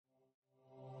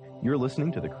You're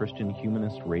listening to the Christian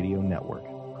Humanist Radio Network,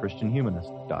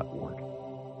 christianhumanist.org.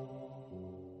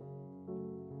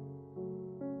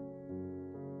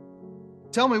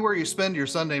 Tell me where you spend your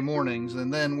Sunday mornings,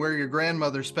 and then where your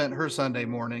grandmother spent her Sunday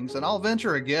mornings, and I'll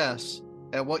venture a guess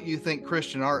at what you think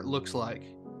Christian art looks like.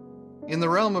 In the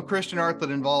realm of Christian art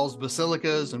that involves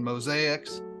basilicas and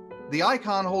mosaics, the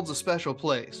icon holds a special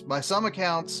place, by some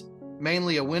accounts,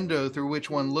 mainly a window through which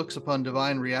one looks upon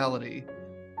divine reality.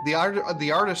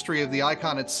 The artistry of the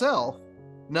icon itself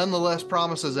nonetheless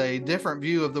promises a different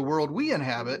view of the world we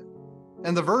inhabit,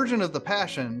 and the Virgin of the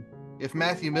Passion, if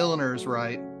Matthew Milliner is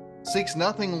right, seeks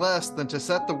nothing less than to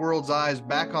set the world's eyes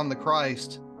back on the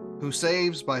Christ, who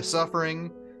saves by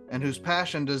suffering, and whose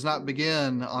passion does not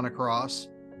begin on a cross,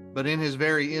 but in his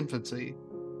very infancy.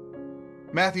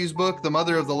 Matthew's book, The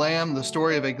Mother of the Lamb, The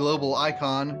Story of a Global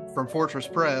Icon, from Fortress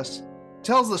Press,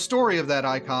 tells the story of that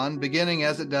icon, beginning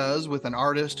as it does with an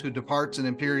artist who departs an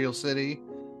imperial city,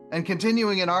 and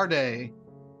continuing in our day,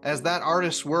 as that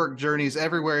artist's work journeys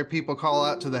everywhere people call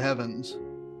out to the heavens.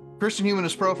 Christian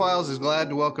Humanist Profiles is glad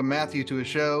to welcome Matthew to his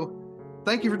show.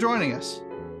 Thank you for joining us.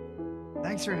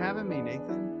 Thanks for having me,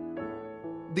 Nathan.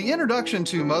 The introduction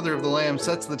to Mother of the Lamb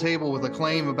sets the table with a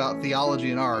claim about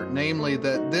theology and art, namely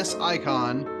that this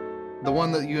icon, the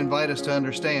one that you invite us to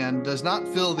understand, does not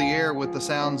fill the air with the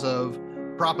sounds of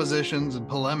propositions and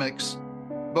polemics,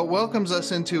 but welcomes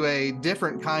us into a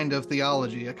different kind of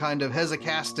theology, a kind of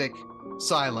hesychastic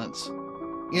silence,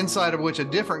 inside of which a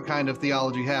different kind of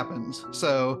theology happens.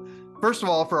 So, first of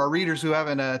all, for our readers who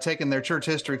haven't taken their church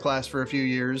history class for a few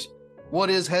years,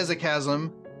 what is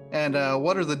hesychasm, and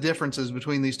what are the differences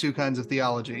between these two kinds of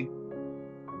theology?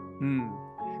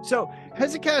 So,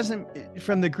 hesychasm,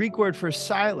 from the Greek word for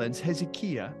silence,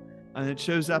 hesychia, and it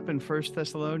shows up in 1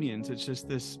 Thessalonians. It's just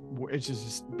this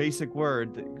basic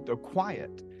word, the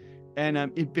quiet. And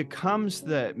it becomes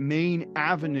the main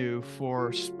avenue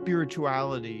for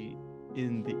spirituality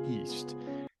in the East.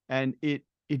 And it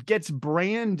gets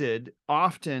branded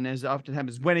often, as often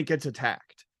happens, when it gets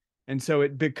attacked. And so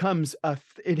it becomes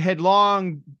it had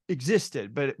long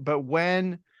existed, but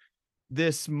when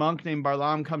this monk named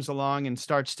Barlaam comes along and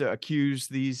starts to accuse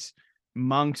these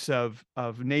monks of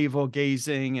navel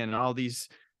gazing and all these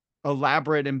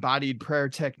elaborate embodied prayer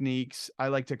techniques, I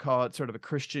like to call it sort of a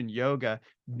Christian yoga,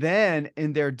 then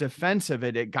in their defense of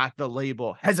it, it got the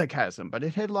label hesychasm, but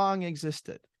it had long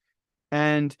existed.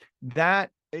 And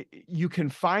that you can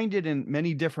find it in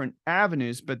many different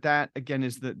avenues, but that again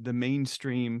is the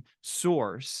mainstream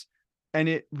source. And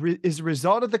it is a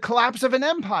result of the collapse of an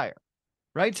empire,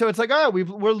 right? So it's like, oh,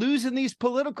 we're losing these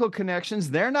political connections.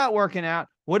 They're not working out.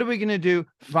 What are we going to do?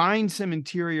 Find some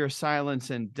interior silence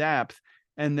and depth.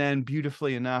 And then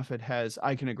beautifully enough, it has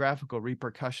iconographical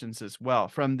repercussions as well.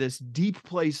 From this deep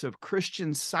place of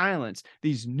Christian silence,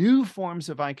 these new forms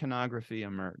of iconography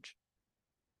emerge.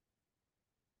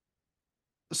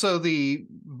 So the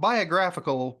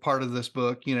biographical part of this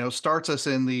book, starts us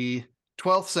in the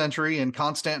 12th century in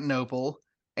Constantinople,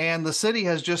 and the city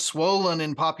has just swollen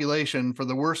in population for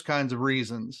the worst kinds of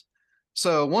reasons.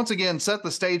 So once again, set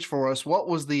the stage for us. What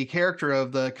was the character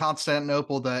of the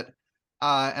Constantinople that,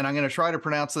 and I'm going to try to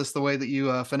pronounce this the way that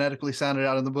you phonetically sounded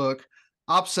out in the book,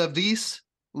 Opsevdis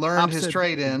learned his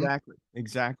trade in.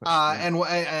 Exactly.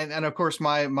 And of course,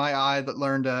 my eye that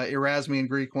learned Erasmian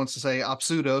Greek wants to say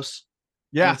Opsudos.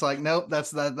 Yeah, and it's like, nope,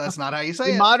 that's not how you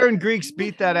say it. Modern Greeks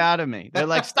beat that out of me. They're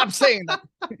like, stop saying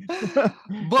that.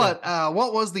 But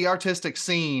what was the artistic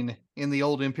scene in the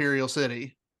old imperial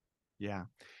city? Yeah.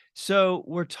 So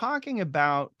we're talking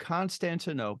about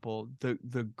Constantinople,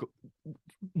 the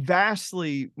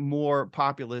vastly more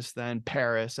populous than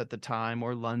Paris at the time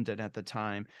or London at the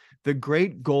time, the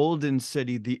great golden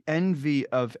city, the envy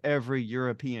of every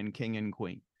European king and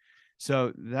queen.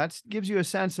 So that gives you a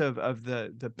sense of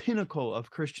the pinnacle of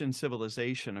Christian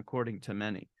civilization, according to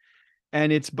many.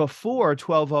 And it's before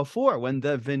 1204 when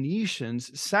the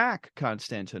Venetians sack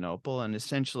Constantinople and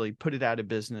essentially put it out of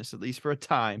business, at least for a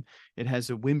time. It has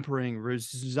a whimpering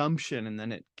resumption, and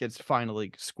then it gets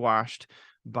finally squashed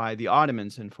by the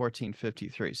Ottomans in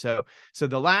 1453. So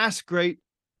the last great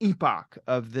epoch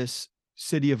of this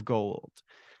city of gold.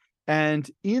 And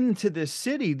into this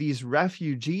city, these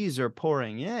refugees are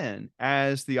pouring in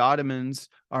as the Ottomans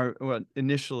are,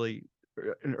 initially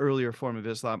an earlier form of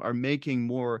Islam, are making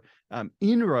more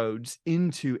inroads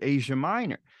into Asia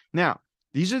Minor. Now,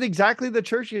 these are exactly the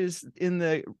churches in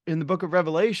the book of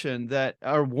Revelation that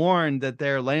are warned that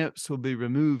their lamps will be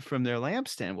removed from their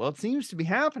lampstand. Well, it seems to be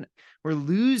happening. We're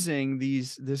losing the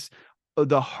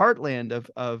heartland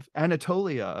of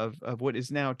Anatolia, of what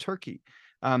is now Turkey,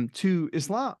 to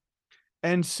Islam.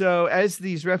 And so as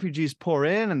these refugees pour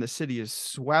in and the city is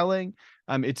swelling,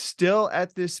 it's still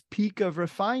at this peak of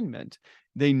refinement.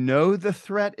 They know the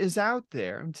threat is out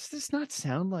there. Does this not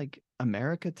sound like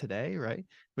America today, right?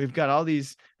 We've got all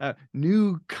these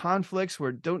new conflicts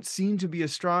where don't seem to be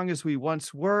as strong as we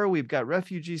once were. We've got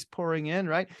refugees pouring in,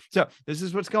 right? So this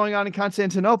is what's going on in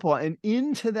Constantinople. And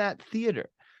into that theater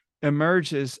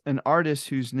emerges an artist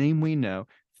whose name we know,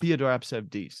 Theodore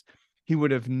Absabdis. He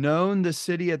would have known the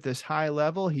city at this high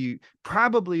level. He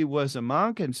probably was a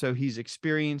monk, and so he's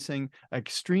experiencing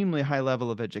extremely high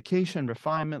level of education,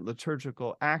 refinement,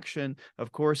 liturgical action,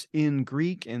 of course, in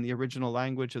Greek, in the original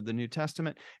language of the New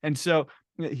Testament. And so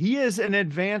he is an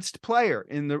advanced player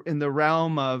in the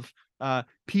realm of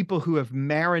people who have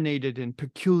marinated in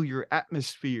peculiar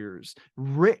atmospheres,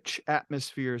 rich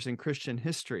atmospheres in Christian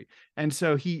history. And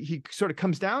so he sort of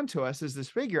comes down to us as this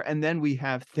figure, and then we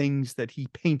have things that he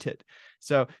painted.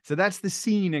 So that's the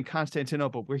scene in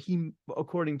Constantinople where he,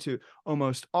 according to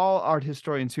almost all art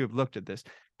historians who have looked at this,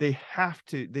 they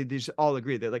just all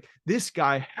agree. They're like, this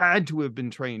guy had to have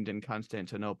been trained in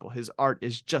Constantinople. His art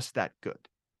is just that good.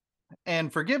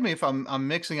 And forgive me if I'm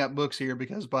mixing up books here,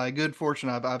 because by good fortune,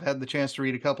 I've had the chance to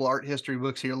read a couple art history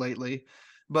books here lately.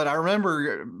 But I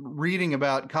remember reading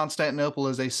about Constantinople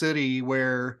as a city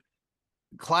where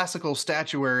classical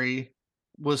statuary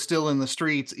was still in the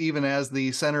streets, even as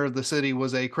the center of the city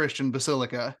was a Christian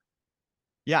basilica.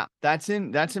 Yeah, that's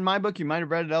in my book. You might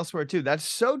have read it elsewhere too. That's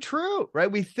so true,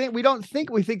 right? We think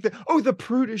that, oh, the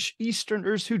prudish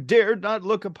Easterners who dared not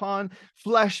look upon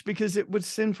flesh because it was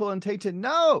sinful and tainted.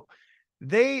 No,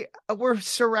 they were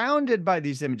surrounded by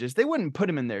these images. They wouldn't put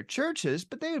them in their churches,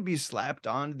 but they would be slapped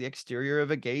on the exterior of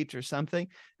a gate or something.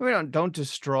 We don't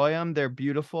destroy them. They're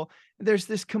beautiful. There's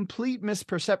this complete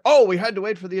misperception. Oh, we had to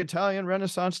wait for the Italian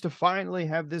Renaissance to finally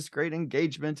have this great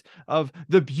engagement of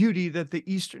the beauty that the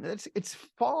Eastern. It's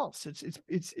false.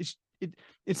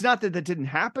 It's not that didn't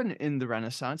happen in the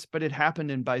Renaissance, but it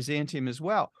happened in Byzantium as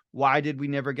well. Why did we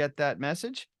never get that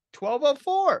message?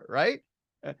 1204, right?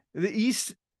 The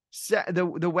East.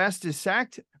 The West is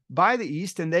sacked by the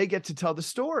East, and they get to tell the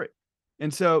story.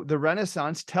 And so the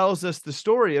Renaissance tells us the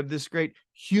story of this great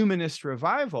humanist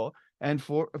revival. And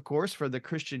of course, for the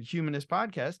Christian Humanist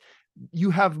podcast,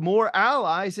 you have more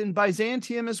allies in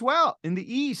Byzantium as well, in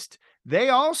the East. They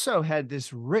also had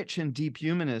this rich and deep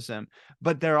humanism,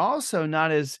 but they're also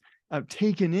not as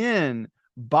taken in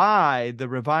by the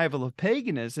revival of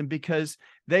paganism because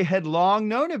they had long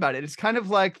known about it. It's kind of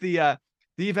like the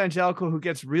evangelical who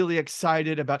gets really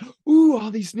excited about, all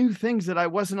these new things that I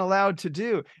wasn't allowed to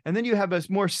do. And then you have a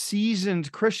more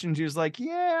seasoned Christian who's like,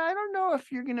 yeah, I don't know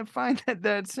if you're going to find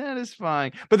that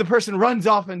satisfying. But the person runs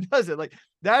off and does it. Like,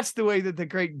 that's the way that the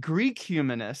great Greek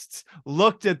humanists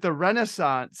looked at the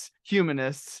Renaissance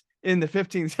humanists in the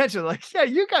 15th century. Like, yeah,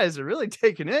 you guys are really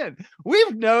taken in.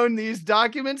 We've known these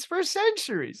documents for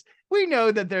centuries. We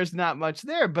know that there's not much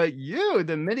there, but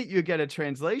the minute you get a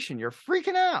translation, you're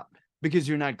freaking out, because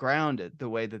you're not grounded the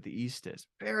way that the East is.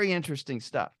 Very interesting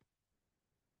stuff.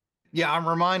 Yeah, I'm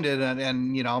reminded,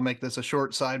 and I'll make this a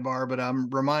short sidebar, but I'm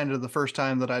reminded of the first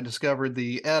time that I discovered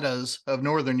the Eddas of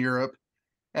Northern Europe,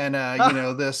 and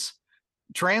this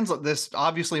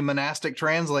obviously monastic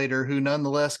translator who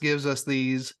nonetheless gives us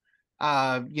these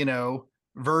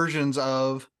versions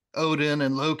of Odin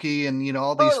and Loki and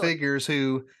all these figures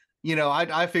who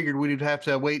I figured we'd have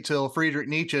to wait till Friedrich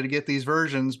Nietzsche to get these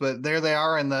versions, but there they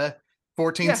are in the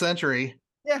 14th century.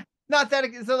 Yeah, not that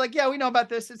they're like, yeah, we know about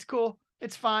this. It's cool.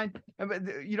 It's fine. But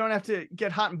you don't have to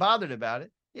get hot and bothered about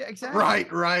it. Yeah, exactly.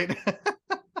 Right.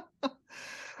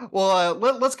 Well,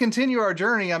 let's continue our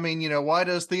journey. I mean, why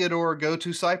does Theodore go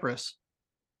to Cyprus?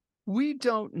 We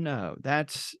don't know.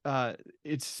 That's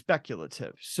it's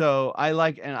speculative. So I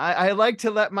like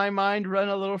to let my mind run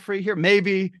a little free here.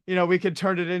 Maybe, we could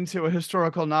turn it into a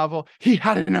historical novel. He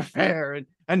had an affair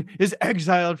and is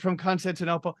exiled from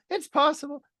Constantinople. It's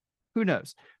possible. Who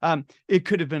knows? It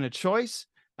could have been a choice.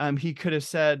 He could have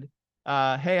said,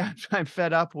 hey, I'm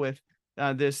fed up with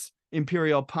this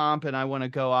imperial pomp and I want to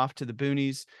go off to the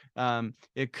boonies.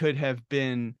 It could have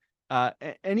been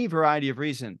any variety of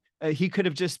reason. He could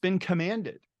have just been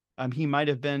commanded. He might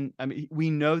have been,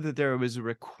 we know that there was a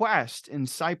request in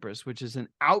Cyprus, which is an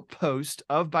outpost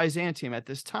of Byzantium at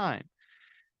this time,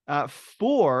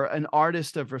 for an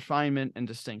artist of refinement and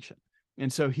distinction.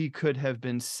 And so he could have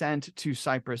been sent to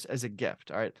Cyprus as a gift.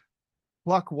 All right.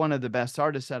 Pluck one of the best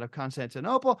artists out of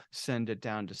Constantinople, send it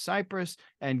down to Cyprus,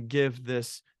 and give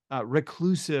this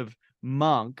reclusive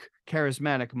monk,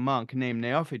 charismatic monk named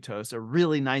Neophytos, a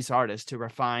really nice artist to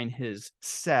refine his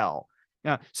cell.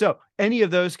 So any of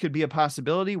those could be a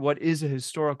possibility. What is a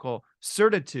historical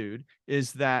certitude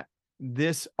is that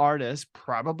this artist,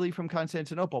 probably from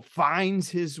Constantinople, finds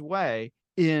his way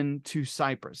into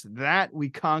Cyprus. That we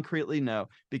concretely know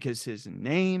because his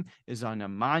name is on a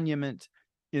monument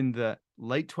in the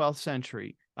late 12th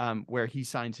century where he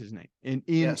signs his name.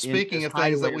 Speaking of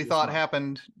things that we thought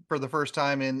happened for the first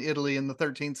time in Italy in the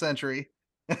 13th century.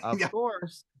 Of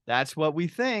course. That's what we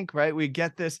think, right? We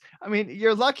get this. I mean,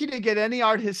 you're lucky to get any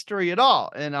art history at all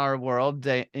in our world,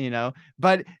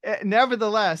 but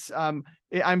nevertheless,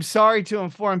 I'm sorry to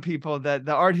inform people that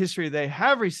the art history they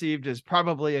have received is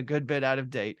probably a good bit out of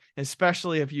date,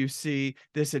 especially if you see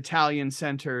this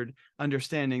Italian-centered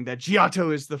understanding that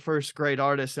Giotto is the first great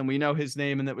artist and we know his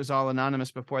name and that was all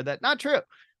anonymous before that. Not true.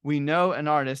 We know an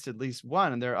artist, at least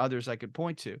one, and there are others I could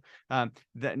point to,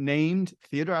 that named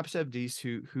Theodore Absabdis,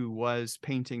 who was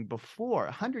painting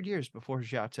 100 years before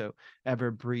Giotto ever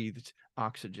breathed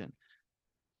oxygen.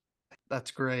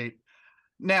 That's great.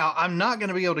 Now, I'm not going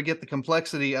to be able to get the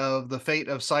complexity of the fate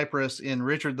of Cyprus in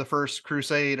Richard I's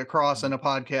Crusade across in a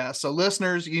podcast. So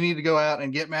listeners, you need to go out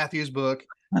and get Matthew's book.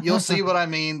 You'll see what I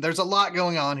mean. There's a lot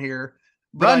going on here.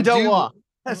 Run, don't walk.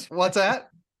 What's that?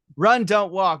 Run,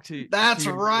 don't walk to. That's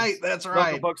right. That's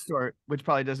right. Local bookstore, which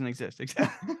probably doesn't exist.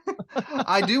 Exactly.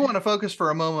 I do want to focus for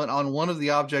a moment on one of the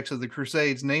objects of the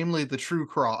Crusades, namely the true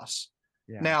cross.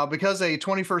 Yeah. Now, because a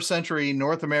 21st century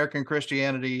North American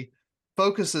Christianity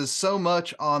focuses so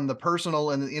much on the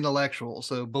personal and the intellectual,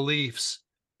 so beliefs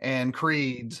and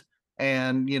creeds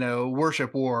and,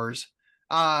 worship wars,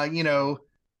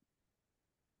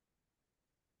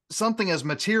 something as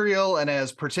material and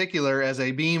as particular as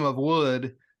a beam of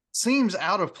wood seems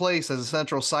out of place as a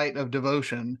central site of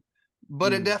devotion,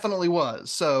 but it definitely was.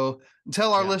 So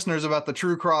tell our listeners about the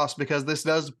true cross, because this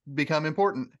does become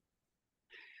important.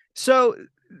 So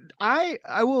I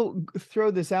will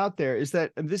throw this out there, is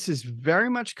that this is very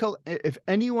much, if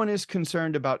anyone is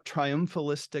concerned about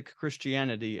triumphalistic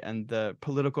Christianity and the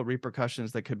political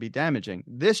repercussions that could be damaging,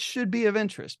 this should be of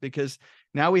interest, because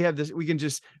now we have this,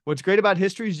 what's great about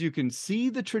history is you can see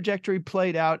the trajectory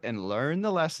played out and learn the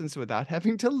lessons without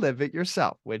having to live it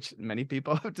yourself, which many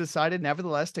people have decided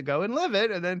nevertheless to go and live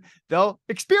it, and then they'll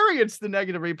experience the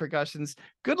negative repercussions.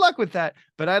 Good luck with that.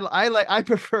 But I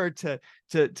prefer to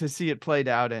see it played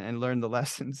out and learn the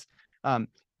lessons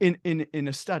in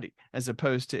a study, as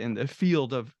opposed to in the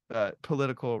field of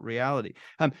political reality.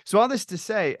 So all this to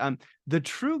say, the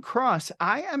true cross,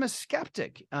 I am a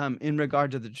skeptic in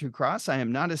regard to the true cross. I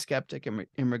am not a skeptic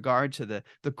in regard to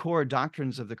the core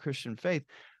doctrines of the Christian faith.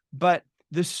 But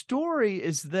the story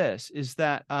is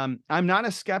that I'm not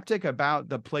a skeptic about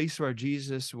the place where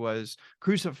Jesus was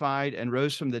crucified and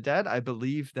rose from the dead. I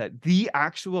believe that the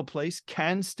actual place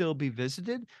can still be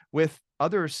visited, with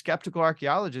other skeptical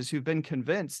archaeologists who've been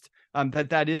convinced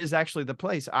that is actually the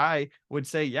place. I would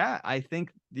say, I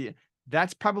think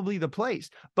that's probably the place.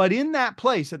 But in that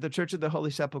place, at the Church of the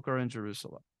Holy Sepulchre in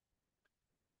Jerusalem,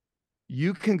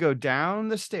 you can go down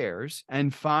the stairs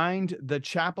and find the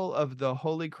chapel of the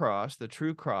Holy Cross, the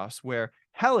true cross, where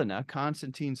Helena,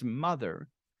 Constantine's mother,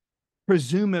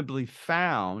 presumably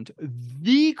found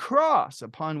the cross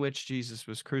upon which Jesus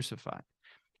was crucified.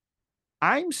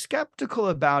 I'm skeptical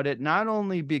about it, not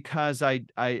only because I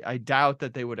doubt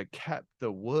that they would have kept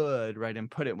the wood, right,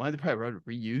 and put it, well, they probably would have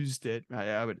reused it.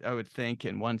 I would think,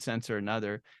 in one sense or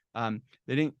another. They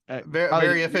didn't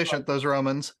very efficient, those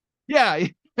Romans. Yeah,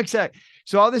 exactly.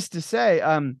 So all this to say,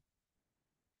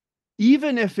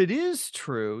 even if it is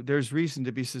true, there's reason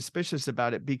to be suspicious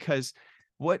about it, because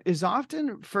what is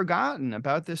often forgotten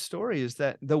about this story is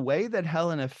that the way that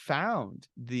Helena found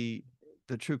the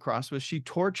true cross was she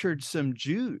tortured some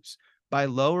Jews by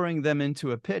lowering them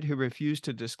into a pit who refused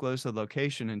to disclose the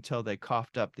location until they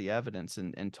coughed up the evidence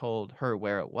and told her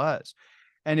where it was.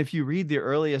 And if you read the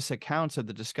earliest accounts of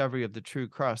the discovery of the true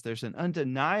cross, there's an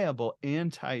undeniable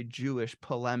anti-Jewish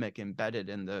polemic embedded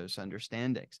in those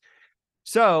understandings.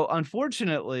 So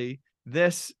unfortunately,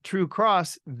 this true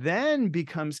cross then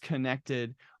becomes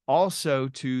connected also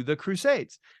to the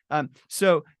Crusades.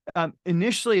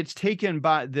 Initially, it's taken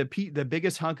by the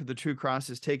biggest hunk of the true cross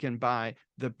is taken by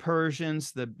the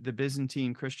Persians. The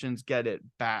Byzantine Christians get it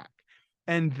back.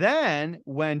 And then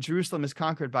when Jerusalem is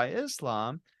conquered by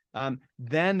Islam,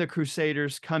 then the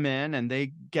Crusaders come in and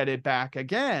they get it back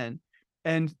again.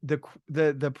 And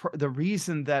the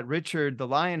reason that Richard the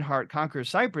Lionheart conquers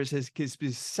Cyprus is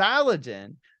because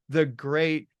Saladin, the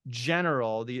great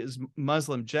general, the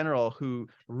Muslim general who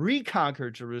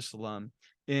reconquered Jerusalem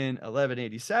in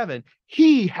 1187,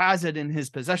 he has it in his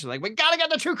possession. Like, we got to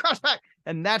get the true cross back.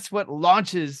 And that's what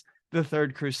launches the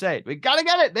Third Crusade. We got to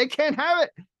get it. They can't have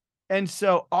it. And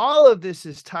so all of this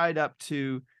is tied up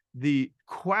to the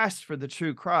quest for the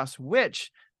true cross,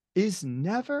 which is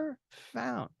never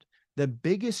found. The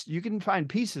biggest, you can find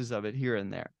pieces of it here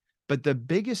and there, but the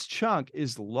biggest chunk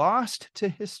is lost to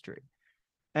history.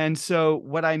 And so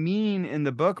what I mean in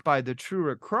the book by the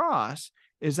truer cross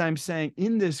is I'm saying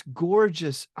in this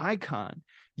gorgeous icon,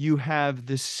 you have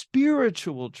the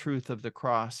spiritual truth of the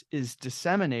cross is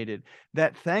disseminated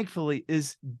that thankfully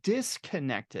is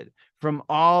disconnected from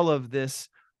all of this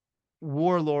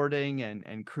warlording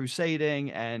and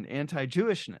crusading and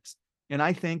anti-Jewishness. And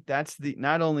I think that's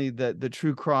not only the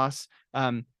true cross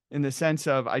in the sense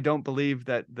of, I don't believe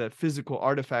that the physical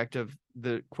artifact of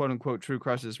the quote unquote true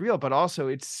cross is real, but also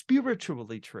it's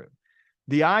spiritually true.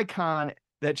 The icon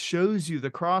that shows you the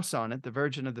cross on it, the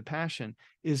Virgin of the Passion,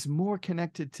 is more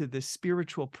connected to the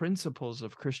spiritual principles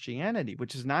of Christianity,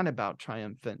 which is not about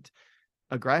triumphant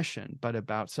aggression, but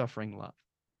about suffering love.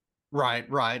 Right,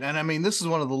 right. And I mean, this is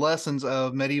one of the lessons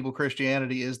of medieval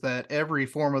Christianity, is that every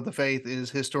form of the faith is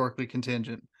historically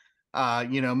contingent.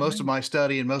 Most of my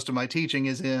study and most of my teaching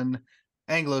is in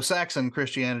Anglo-Saxon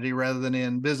Christianity rather than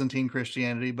in Byzantine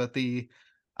Christianity, but the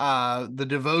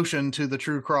devotion to the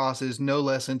true cross is no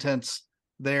less intense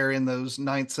there in those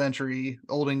 9th century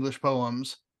Old English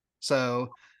poems. So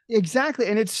exactly,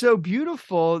 and it's so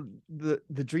beautiful,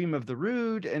 the dream of the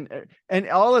Rood, and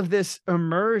all of this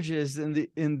emerges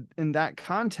in that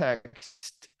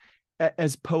context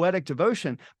as poetic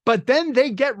devotion. But then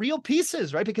they get real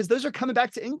pieces, right? Because those are coming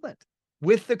back to England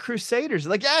with the Crusaders.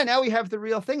 Like, yeah, now we have the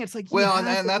real thing. It's like, well,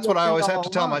 and that's what I always have to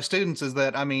tell my students, is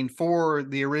that, I mean, for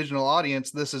the original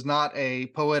audience, this is not a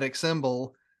poetic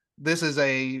symbol. This is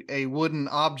a wooden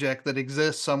object that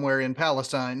exists somewhere in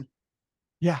Palestine.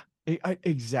 Yeah,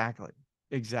 exactly.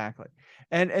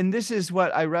 And this is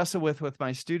what I wrestle with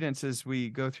my students as we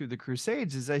go through the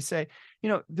Crusades, is I say,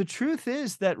 the truth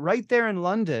is that right there in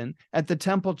London at the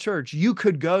Temple Church, you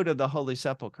could go to the Holy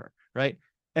Sepulchre, right?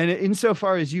 And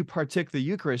insofar as you partook the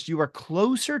Eucharist, you are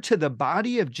closer to the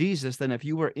body of Jesus than if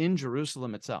you were in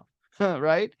Jerusalem itself,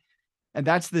 right? And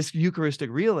that's this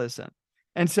Eucharistic realism.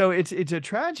 And so it's a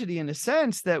tragedy in a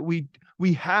sense that we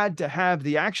had to have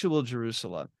the actual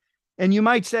Jerusalem. And you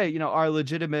might say, are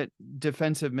legitimate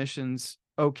defensive missions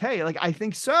okay? Like, I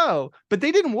think so, but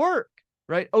they didn't work,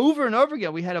 right? Over and over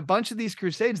again, we had a bunch of these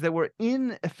crusades that were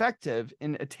ineffective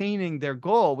in attaining their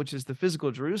goal, which is the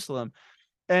physical Jerusalem.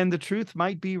 And the truth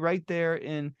might be right there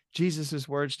in Jesus's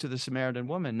words to the Samaritan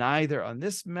woman, neither on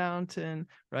this mountain,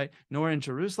 right, nor in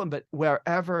Jerusalem, but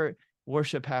wherever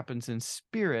worship happens in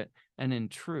spirit and in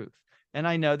truth. And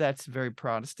I know that's very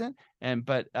Protestant,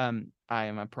 but I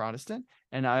am a Protestant,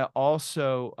 and I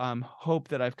also hope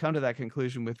that I've come to that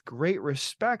conclusion with great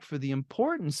respect for the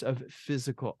importance of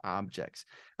physical objects.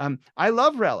 I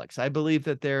love relics. I believe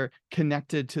that they're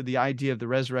connected to the idea of the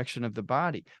resurrection of the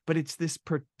body, but it's this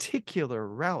particular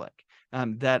relic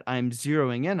that I'm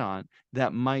zeroing in on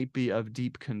that might be of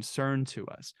deep concern to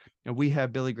us. We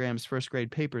have Billy Graham's first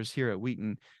grade papers here at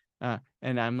Wheaton.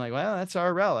 And I'm like, well, that's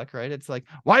our relic, right? It's like,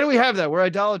 why do we have that? We're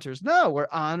idolaters. No, we're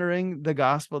honoring the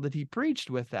gospel that he preached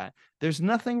with that. There's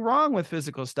nothing wrong with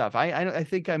physical stuff. I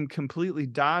think I'm completely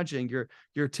dodging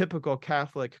your typical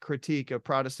Catholic critique of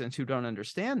Protestants who don't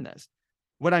understand this.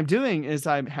 What I'm doing is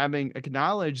I'm having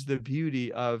acknowledged the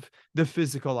beauty of the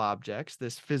physical objects,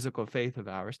 this physical faith of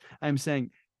ours. I'm saying,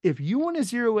 if you want to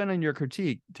zero in on your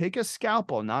critique, take a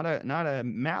scalpel, not a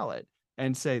mallet,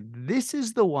 and say, this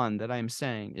is the one that I'm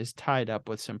saying is tied up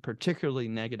with some particularly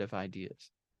negative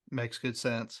ideas. Makes good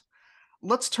sense.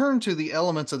 Let's turn to the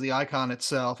elements of the icon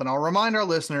itself. And I'll remind our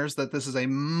listeners that this is a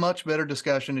much better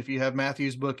discussion if you have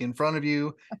Matthew's book in front of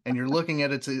you and you're looking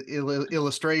at its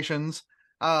illustrations.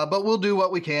 But we'll do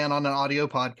what we can on an audio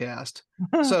podcast.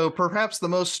 So perhaps the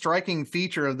most striking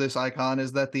feature of this icon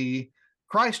is that the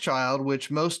Christ child,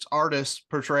 which most artists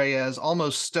portray as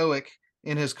almost stoic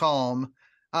in his calm,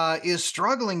 is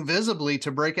struggling visibly to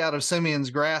break out of Simeon's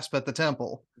grasp at the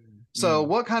temple. So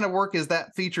what kind of work is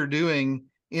that feature doing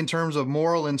in terms of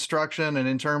moral instruction and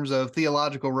in terms of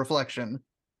theological reflection?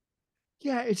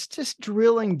 Yeah, it's just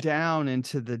drilling down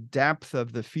into the depth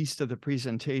of the Feast of the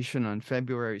Presentation on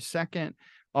February 2nd.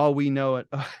 All we know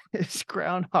is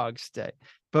Groundhog's Day.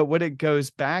 But what it goes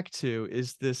back to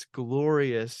is this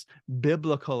glorious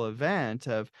biblical event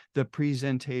of the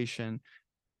presentation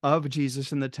of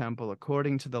Jesus in the temple.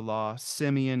 According to the law,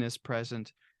 Simeon is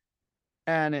present,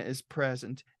 Anna is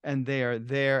present, and they are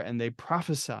there, and they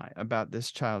prophesy about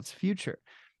this child's future.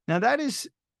 Now, that is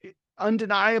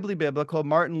undeniably biblical.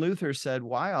 Martin Luther said,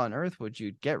 why on earth would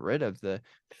you get rid of the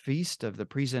Feast of the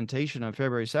Presentation on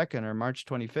February 2nd or March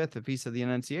 25th, the Feast of the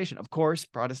Annunciation? Of course,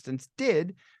 Protestants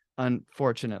did,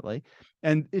 unfortunately.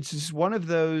 And it's just one of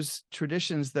those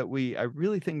traditions that I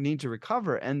really think need to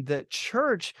recover. And the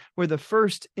church, where the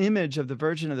first image of the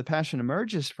Virgin of the Passion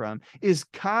emerges from, is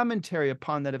commentary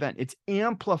upon that event. It's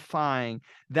amplifying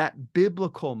that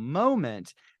biblical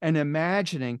moment and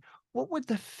imagining what would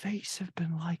the face have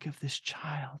been like of this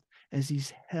child as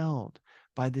he's held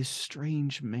by this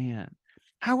strange man.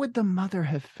 How would the mother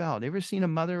have felt? Ever seen a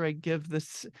mother give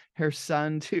her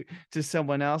son to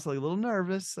someone else, like a little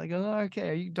nervous, like, oh,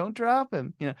 okay, don't drop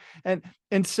him,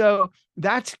 and so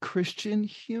that's Christian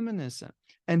humanism,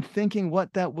 and thinking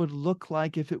what that would look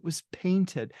like if it was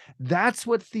painted. That's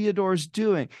what Theodore's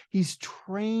doing. He's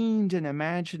trained in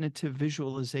imaginative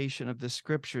visualization of the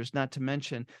scriptures, not to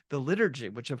mention the liturgy,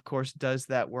 which of course does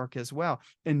that work as well.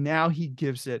 And now he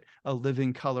gives it a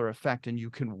living color effect, and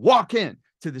you can walk in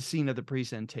to the scene of the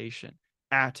presentation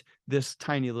at this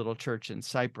tiny little church in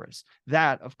Cyprus.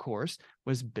 That, of course,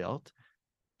 was built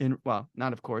in, well,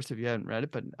 not of course, if you haven't read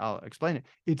it, but I'll explain it.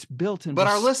 It's built in... But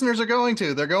our listeners are going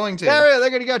to. They're going to. They're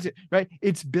going to go to, right?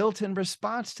 It's built in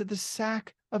response to the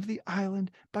sack of the island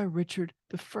by Richard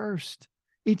I.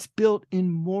 It's built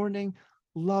in mourning,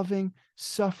 loving,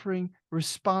 suffering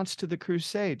response to the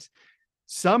Crusades.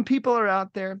 Some people are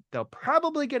out there, they'll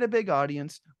probably get a big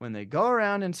audience when they go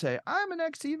around and say, I'm an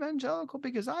ex-evangelical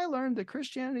because I learned that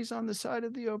Christianity's on the side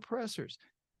of the oppressors.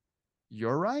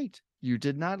 You're right. You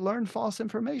did not learn false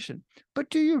information. But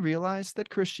do you realize that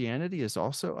Christianity is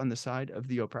also on the side of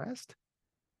the oppressed?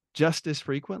 Just as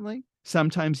frequently,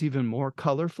 sometimes even more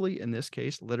colorfully, in this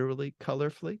case, literally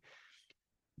colorfully.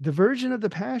 The Virgin of the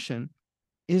Passion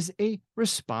is a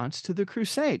response to the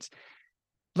Crusades.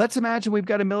 Let's imagine we've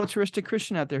got a militaristic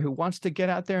Christian out there who wants to get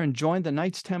out there and join the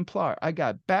Knights Templar. I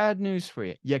got bad news for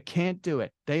you. You can't do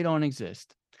it. They don't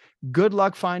exist. Good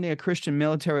luck finding a Christian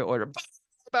military order.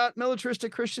 About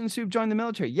militaristic Christians who've joined the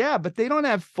military. Yeah, but they don't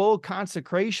have full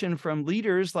consecration from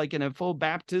leaders, like in a full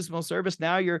baptismal service.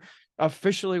 Now you're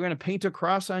officially going to paint a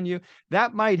cross on you.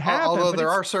 That might happen. Although there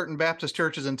are certain Baptist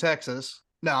churches in Texas.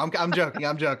 No, I'm joking.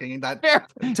 I'm joking. That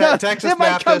no, Texas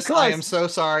Baptist, I am so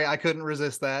sorry. I couldn't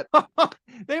resist that.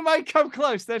 They might come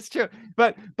close. That's true.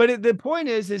 But the point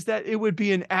is that it would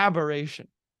be an aberration.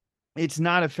 It's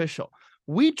not official.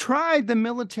 We tried the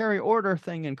military order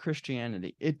thing in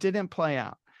Christianity. It didn't play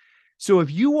out. So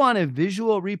if you want a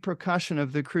visual repercussion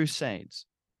of the Crusades,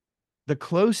 the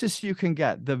closest you can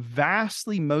get, the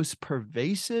vastly most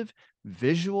pervasive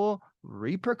visual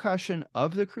repercussion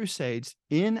of the Crusades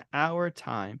in our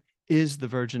time is the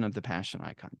Virgin of the Passion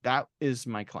icon. That is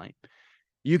my claim.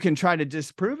 You can try to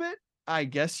disprove it. I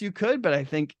guess you could, but I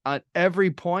think at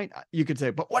every point you could say,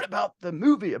 but what about the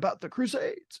movie about the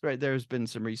Crusades? Right. There's been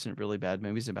some recent really bad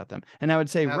movies about them. And I would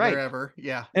say, right. Ever.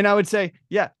 Yeah. And I would say,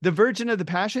 yeah, the Virgin of the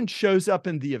Passion shows up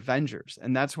in the Avengers.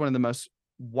 And that's one of the most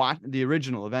the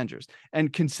original Avengers.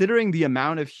 And considering the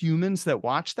amount of humans that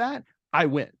watch that, I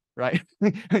win. Right.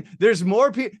 There's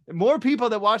more people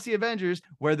that watch the Avengers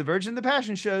where the Virgin of the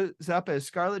Passion shows up as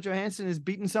Scarlett Johansson is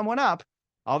beating someone up.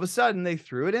 All of a sudden they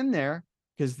threw it in there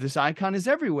because this icon is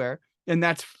everywhere. And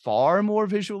that's far more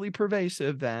visually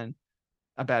pervasive than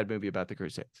a bad movie about the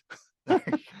Crusades.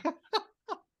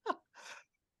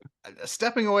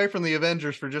 Stepping away from the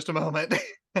Avengers for just a moment.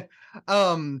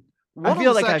 I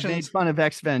feel like I've made fun of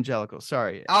ex-evangelicals.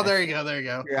 Sorry. Oh, there you go. There you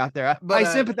go. You're out there. But, I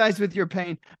sympathize with your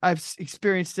pain. I've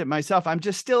experienced it myself. I'm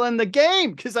just still in the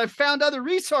game because I've found other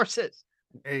resources.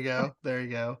 There you go. There you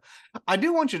go. I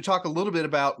do want you to talk a little bit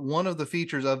about one of the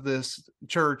features of this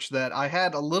church that I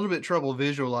had a little bit trouble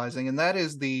visualizing, and that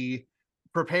is the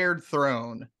prepared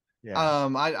throne. Yeah.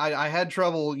 I had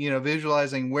trouble,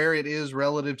 visualizing where it is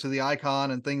relative to the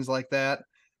icon and things like that.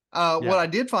 What I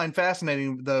did find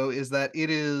fascinating, though, is that it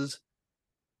is,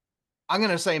 I'm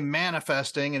going to say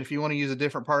manifesting, and if you want to use a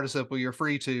different participle, you're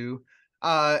free to,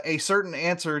 a certain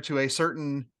answer to a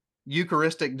certain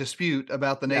Eucharistic dispute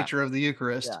about the nature of the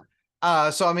Eucharist.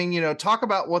 Yeah. So, I mean, talk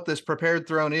about what this prepared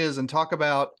throne is and talk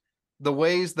about the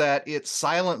ways that it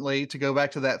silently, to go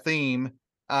back to that theme,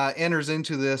 enters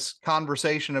into this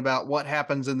conversation about what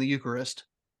happens in the Eucharist.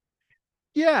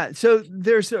 Yeah. So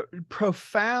there's a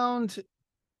profound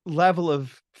level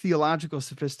of theological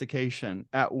sophistication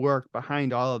at work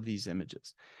behind all of these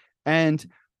images. And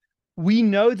we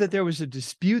know that there was a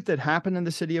dispute that happened in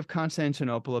the city of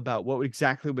Constantinople about what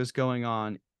exactly was going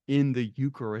on in the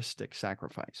Eucharistic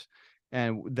sacrifice.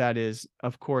 And that is,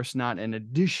 of course, not in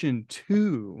addition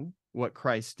to what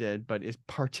Christ did, but it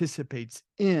participates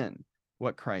in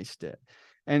what Christ did.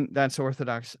 And that's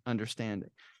Orthodox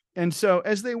understanding. And so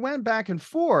as they went back and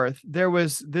forth, there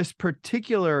was this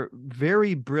particular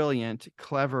very brilliant,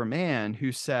 clever man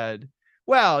who said,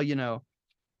 well,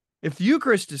 If the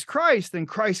Eucharist is Christ, then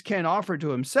Christ can't offer to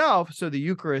himself, so the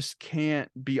Eucharist can't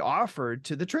be offered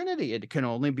to the Trinity. It can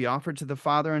only be offered to the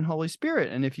Father and Holy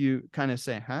Spirit. And if you kind of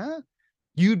say, huh?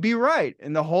 You'd be right.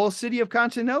 And the whole city of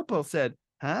Constantinople said,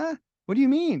 huh? What do you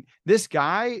mean? This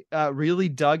guy really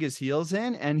dug his heels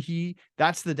in, and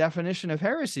that's the definition of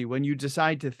heresy, when you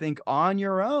decide to think on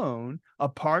your own,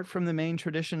 apart from the main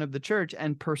tradition of the church,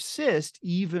 and persist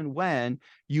even when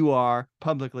you are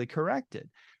publicly corrected.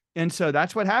 And so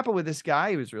that's what happened with this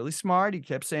guy. He was really smart. He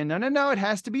kept saying, no, it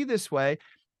has to be this way.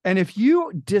 And if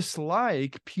you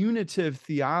dislike punitive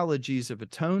theologies of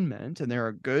atonement, and there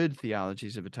are good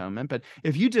theologies of atonement, but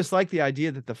if you dislike the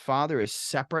idea that the Father is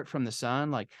separate from the Son,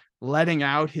 like letting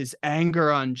out his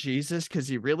anger on Jesus because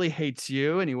he really hates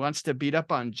you and he wants to beat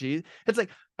up on Jesus, it's like,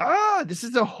 this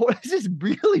is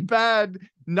really bad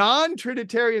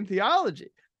non-Trinitarian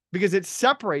theology, because it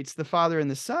separates the Father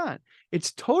and the Son.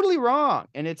 It's totally wrong.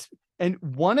 And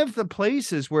one of the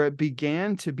places where it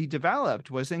began to be developed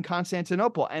was in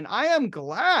Constantinople. And I am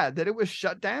glad that it was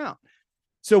shut down.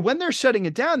 So when they're shutting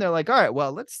it down, they're like, all right,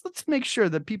 well, let's make sure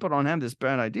that people don't have this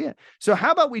bad idea. So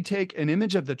how about we take an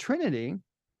image of the Trinity,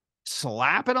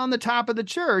 slap it on the top of the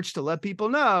church to let people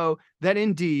know that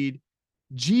indeed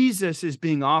Jesus is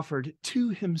being offered to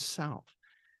himself.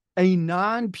 A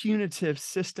non-punitive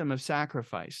system of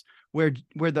sacrifice where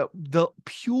the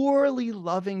purely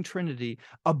loving Trinity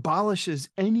abolishes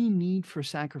any need for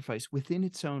sacrifice within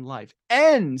its own life,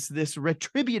 ends this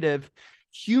retributive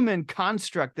human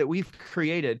construct that we've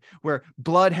created where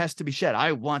blood has to be shed.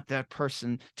 I want that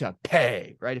person to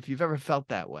pay, right? If you've ever felt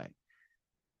that way.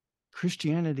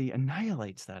 Christianity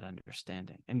annihilates that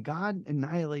understanding, and God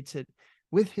annihilates it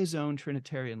with his own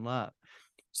Trinitarian love.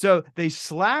 So they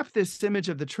slap this image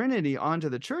of the Trinity onto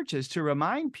the churches to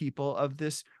remind people of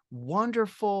this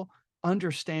wonderful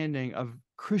understanding of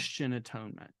Christian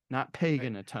atonement, not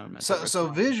pagan atonement. So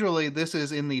visually, this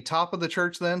is in the top of the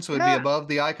church then, so it'd be above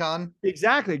the icon?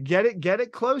 Exactly. Get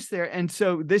it close there. And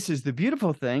so this is the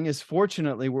beautiful thing, is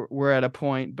fortunately we're at a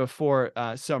point before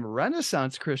some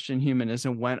Renaissance Christian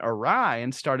humanism went awry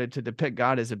and started to depict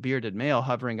God as a bearded male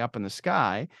hovering up in the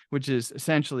sky, which is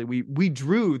essentially, we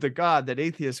drew the God that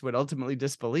atheists would ultimately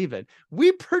disbelieve in.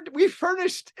 We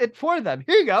furnished it for them.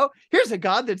 Here you go. Here's a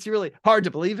God that's really hard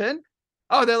to believe in.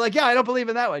 Oh, they're like, yeah, I don't believe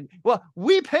in that one. Well,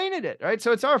 we painted it, right?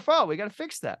 So it's our fault. We got to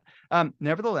fix that.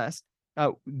 Nevertheless,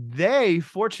 they,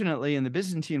 fortunately, in the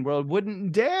Byzantine world,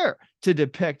 wouldn't dare to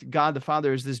depict God the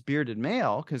Father as this bearded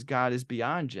male, because God is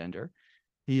beyond gender.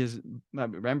 He is,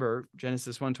 remember,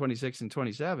 Genesis 1:26 and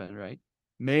 27, right?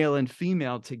 Male and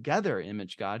female together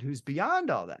image God, who's beyond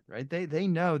all that, right? They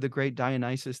know the great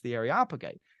Dionysus the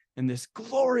Areopagite and this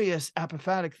glorious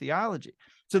apophatic theology.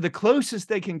 So the closest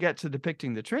they can get to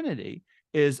depicting the Trinity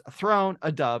is a throne, a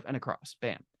dove, and a cross.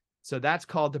 Bam. So that's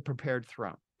called the prepared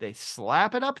throne. They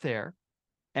slap it up there,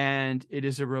 and it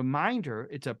is a reminder.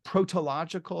 It's a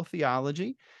protological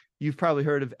theology. You've probably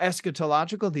heard of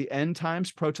eschatological, the end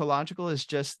times. Protological is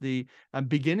just the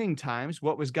beginning times.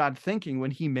 What was God thinking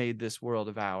when he made this world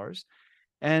of ours?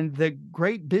 And the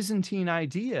great Byzantine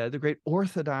idea, the great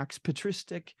Orthodox,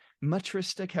 patristic,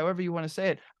 matristic, however you want to say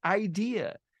it,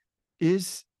 idea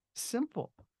is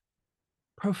simple,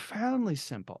 profoundly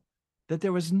simple, that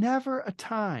there was never a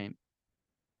time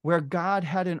where God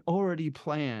hadn't already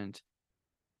planned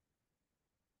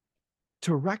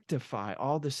to rectify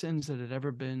all the sins that had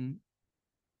ever been,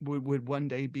 would one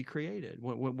day be created,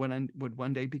 would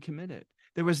one day be committed.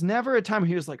 There was never a time when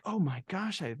he was like, oh my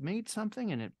gosh, I've made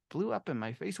something and it blew up in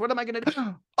my face. What am I going to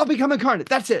do? I'll become incarnate.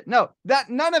 That's it. No,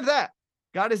 none of that.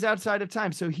 God is outside of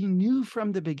time. So he knew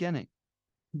from the beginning,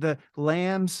 the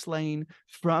lamb slain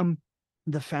from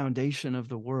the foundation of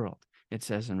the world, it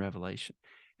says in Revelation.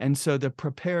 And so the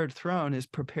prepared throne is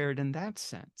prepared in that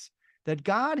sense, that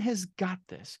God has got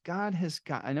this.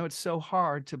 I know it's so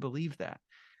hard to believe that.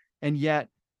 And yet,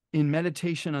 in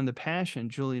Meditation on the Passion,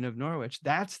 Julian of Norwich,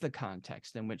 that's the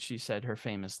context in which she said her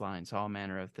famous lines, all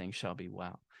manner of things shall be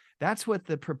well. That's what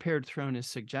the prepared throne is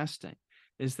suggesting,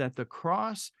 is that the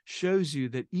cross shows you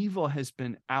that evil has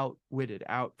been outwitted,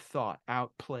 outthought,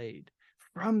 outplayed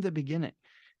from the beginning.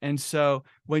 And so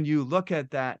when you look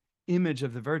at that image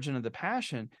of the Virgin of the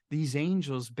Passion, these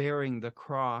angels bearing the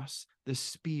cross, the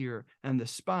spear, and the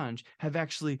sponge have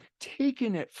actually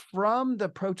taken it from the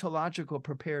protological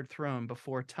prepared throne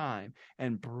before time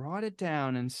and brought it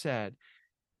down and said,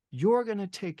 you're going to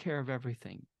take care of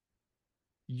everything.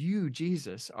 You,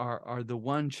 Jesus, are the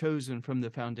one chosen from the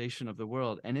foundation of the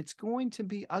world, and it's going to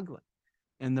be ugly.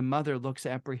 And the mother looks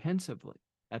apprehensively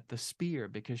at the spear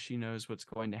because she knows what's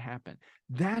going to happen.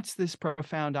 That's this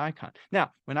profound icon.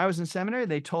 Now, when I was in seminary,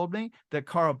 they told me that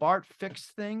Karl Barth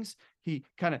fixed things. He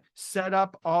kind of set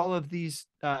up all of these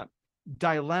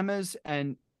dilemmas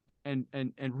and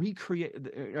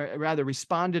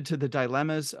responded to the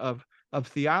dilemmas of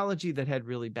theology that had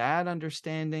really bad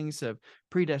understandings of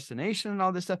predestination and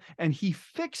all this stuff. And he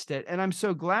fixed it. And I'm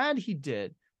so glad he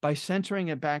did, by centering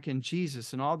it back in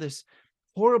Jesus and all this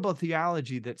horrible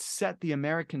theology that set the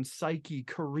American psyche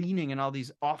careening in all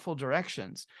these awful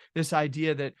directions. This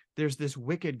idea that there's this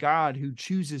wicked God who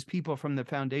chooses people from the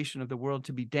foundation of the world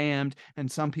to be damned and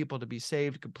some people to be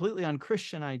saved, completely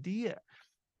unchristian idea.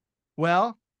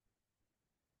 Well,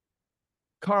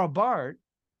 Karl Barth,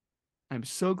 I'm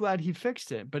so glad he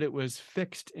fixed it, but it was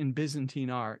fixed in Byzantine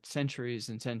art centuries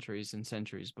and centuries and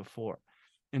centuries before.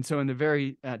 And so in the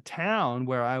very town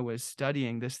where I was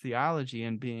studying this theology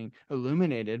and being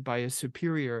illuminated by a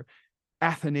superior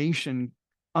Athanasian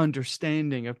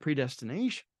understanding of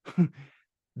predestination,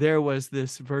 there was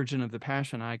this Virgin of the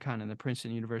Passion icon in the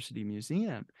Princeton University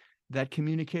Museum that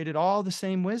communicated all the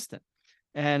same wisdom.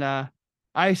 And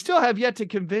I still have yet to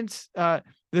convince the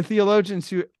theologians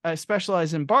who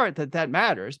specialize in Barth that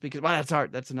matters, because, well, that's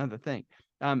art. That's another thing.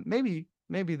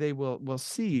 Maybe they will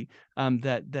see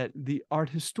that the art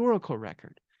historical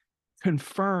record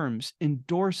confirms,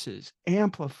 endorses,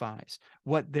 amplifies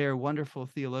what their wonderful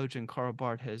theologian Karl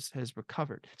Barth has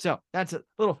recovered. So that's a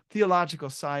little theological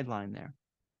sideline there.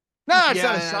 No, it's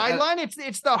not a sideline.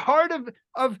 It's the heart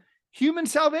of human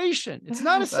salvation. It's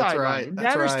not a sideline. Right. It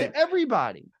matters to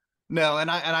everybody. No,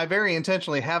 and I very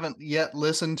intentionally haven't yet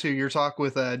listened to your talk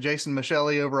with Jason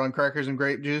Michelli over on Crackers and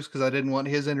Grape Juice, because I didn't want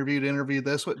his interview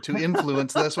to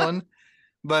influence this one.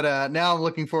 But now I'm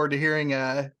looking forward to hearing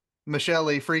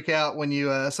Michelli freak out when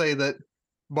you say that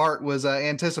Barth was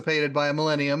anticipated by a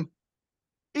millennium.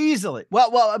 Easily.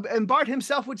 Well, and Barth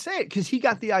himself would say it, because he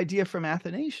got the idea from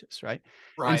Athanasius, right?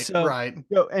 Right.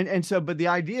 But the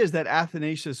idea is that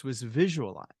Athanasius was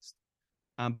visualized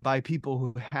by people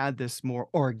who had this more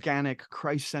organic,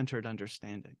 Christ-centered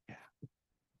understanding. Yeah,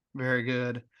 very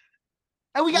good.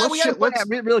 And we got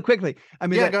really quickly. I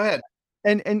mean, go ahead.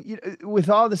 And with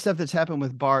all the stuff that's happened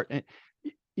with Barth, and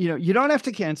you don't have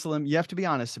to cancel him. You have to be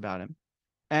honest about him.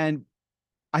 And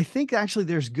I think actually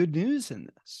there's good news in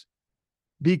this,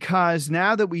 because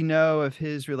now that we know of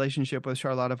his relationship with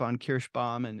Charlotte von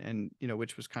Kirschbaum, and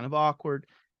which was kind of awkward.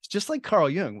 It's just like Carl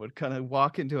Jung would kind of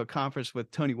walk into a conference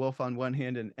with Tony Wolff on one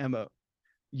hand and Emma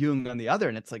Jung on the other.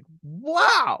 And it's like,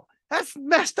 wow, that's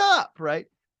messed up, right?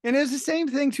 And it's the same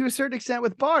thing to a certain extent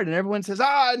with Barth. And everyone says,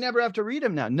 I never have to read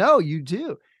him now. No, you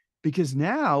do. Because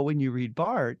now when you read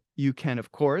Barth, you can,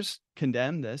 of course,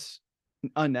 condemn this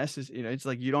unnecessary. It's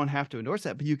like you don't have to endorse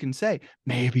that, but you can say,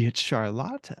 maybe it's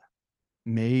Charlotte.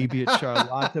 Maybe it's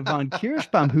Charlotte von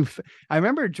Kirschbaum, I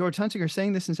remember George Hunsinger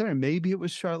saying this in seminary. Maybe it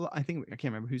was Charlotte. I can't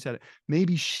remember who said it.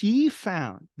 Maybe she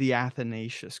found the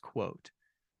Athanasius quote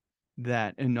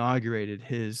that inaugurated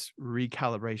his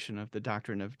recalibration of the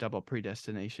doctrine of double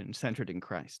predestination centered in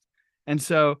Christ. And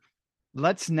so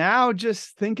let's now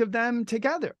just think of them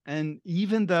together. And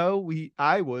even though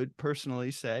I would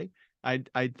personally say,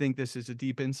 I think this is a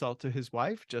deep insult to his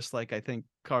wife, just like I think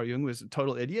Carl Jung was a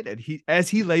total idiot. And as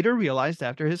he later realized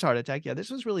after his heart attack, this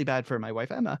was really bad for my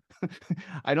wife, Emma.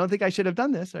 I don't think I should have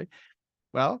done this. Right?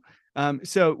 Well,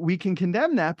 so we can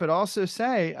condemn that, but also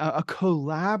say a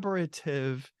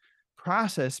collaborative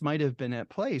process might have been at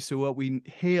play. So what we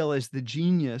hail as the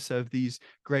genius of these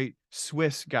great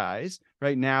Swiss guys,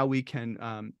 right now we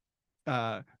can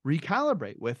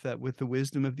recalibrate with the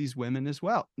wisdom of these women as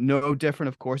well. No different,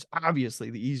 of course. Obviously,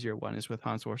 the easier one is with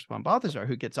Hans Urs von Balthasar,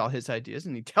 who gets all his ideas,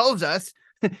 and he tells us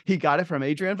he got it from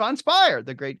Adrian von Speyer,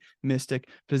 the great mystic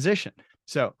physician.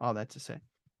 So all that to say.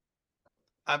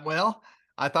 Well,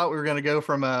 I thought we were going to go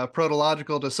from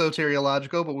protological to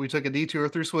soteriological, but we took a detour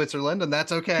through Switzerland, and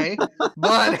that's okay.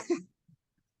 But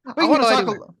I want to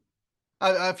talk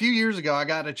a few years ago, I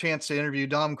got a chance to interview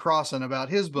Dom Crossan about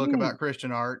his book about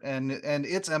Christian art and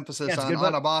its emphasis on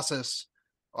anabasis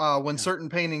when certain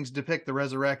paintings depict the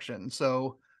resurrection.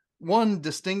 So one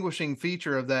distinguishing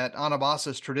feature of that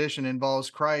anabasis tradition involves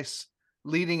Christ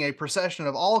leading a procession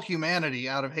of all humanity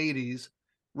out of Hades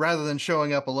rather than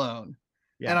showing up alone.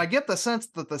 Yeah. And I get the sense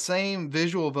that the same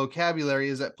visual vocabulary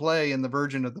is at play in the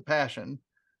Virgin of the Passion.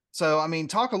 So, I mean,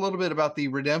 talk a little bit about the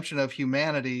redemption of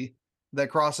humanity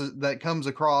that comes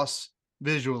across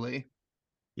visually.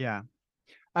 Yeah,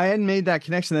 I hadn't made that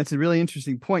connection. That's a really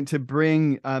interesting point, to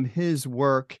bring his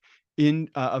work in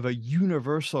of a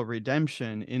universal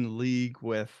redemption in league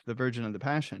with the Virgin of the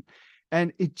Passion.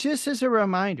 And it just is a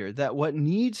reminder that what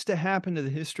needs to happen to the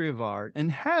history of art, and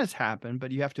has happened,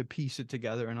 but you have to piece it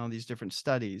together in all these different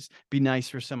studies. Be nice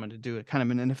for someone to do it kind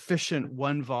of in an efficient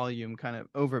 1-volume kind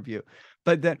of overview.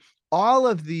 But that all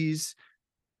of these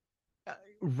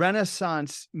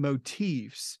Renaissance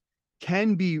motifs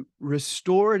can be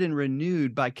restored and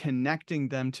renewed by connecting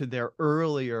them to their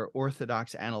earlier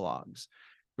Orthodox analogs.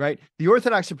 Right. The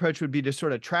Orthodox approach would be to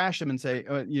sort of trash them and say,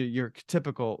 your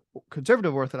typical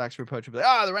conservative Orthodox approach would be,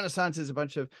 the Renaissance is a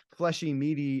bunch of fleshy,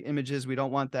 meaty images. We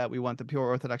don't want that. We want the pure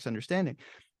Orthodox understanding.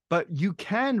 But you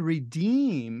can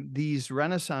redeem these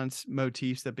Renaissance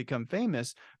motifs that become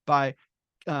famous by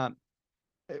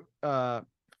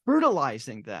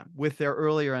fertilizing them with their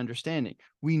earlier understanding.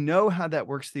 We know how that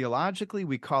works theologically.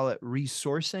 We call it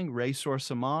resourcing,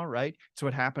 ressourcement, right? It's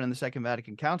what happened in the Second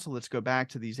Vatican Council. Let's go back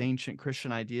to these ancient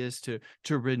Christian ideas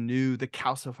to renew the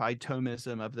calcified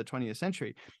Thomism of the 20th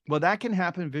century. Well, that can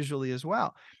happen visually as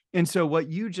well. And so what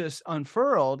you just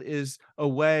unfurled is a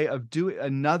way of doing,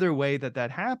 another way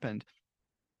that happened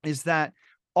is that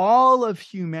all of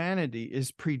humanity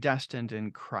is predestined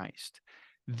in Christ.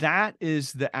 That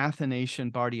is the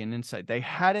Athanasian Bardian insight. They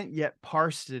hadn't yet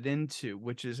parsed it into,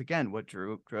 which is, again, what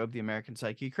drove the American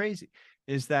psyche crazy,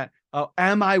 is that,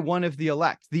 am I one of the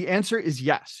elect? The answer is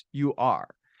yes, you are.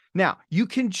 Now, you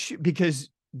can, because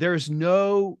there's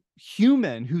no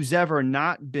human who's ever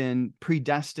not been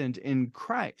predestined in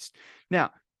Christ.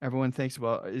 Now, everyone thinks,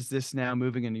 well, is this now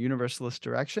moving in a universalist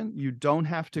direction? You don't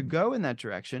have to go in that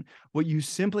direction. What you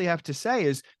simply have to say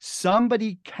is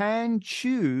somebody can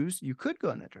choose. You could go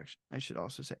in that direction, I should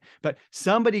also say, but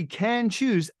somebody can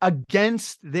choose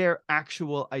against their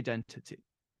actual identity,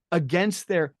 against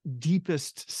their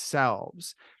deepest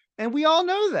selves. And we all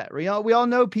know that. We all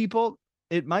know people.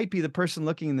 It might be the person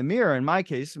looking in the mirror. In my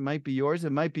case, it might be yours.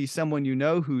 It might be someone you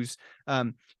know whose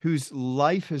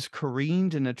life has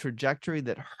careened in a trajectory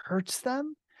that hurts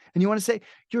them. And you want to say,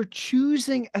 you're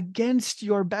choosing against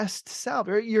your best self,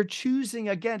 or you're choosing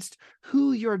against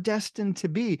who you're destined to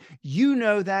be. You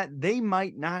know that they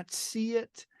might not see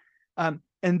it.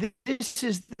 And this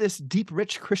is this deep,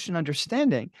 rich Christian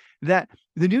understanding that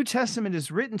the New Testament is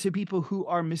written to people who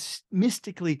are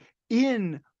mystically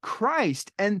in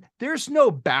Christ, and there's no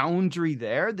boundary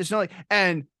there. There's no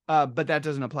but that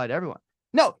doesn't apply to everyone.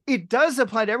 No, it does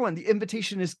apply to everyone. The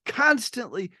invitation is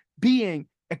constantly being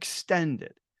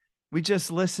extended. We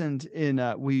just listened in,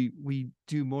 we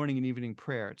do morning and evening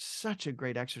prayer. It's such a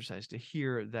great exercise to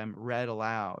hear them read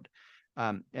aloud,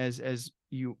 as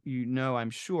you know,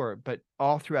 I'm sure, but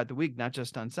all throughout the week, not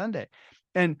just on Sunday.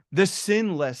 And the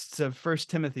sin lists of 1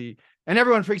 Timothy, and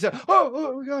everyone freaks out.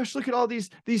 Oh my gosh, look at all these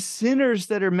sinners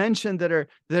that are mentioned that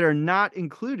are not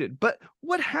included. But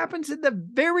what happens in the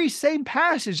very same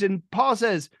passage? And Paul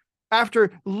says,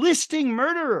 after listing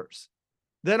murderers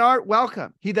that aren't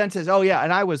welcome, he then says, oh yeah,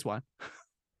 and I was one.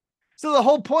 So the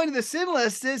whole point of the sin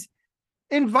list is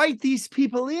invite these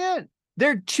people in.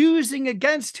 They're choosing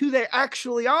against who they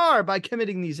actually are by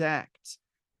committing these acts.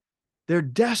 They're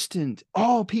destined.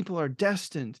 All people are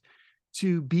destined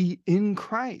to be in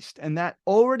Christ. And that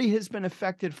already has been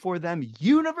effected for them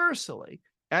universally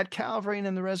at Calvary and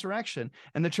in the resurrection.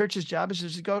 And the church's job is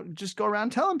to just go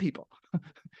around telling people,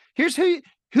 here's who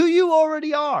you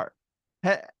already are.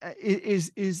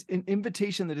 Is an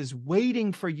invitation that is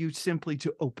waiting for you simply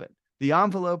to open. The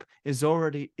envelope is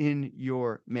already in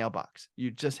your mailbox. You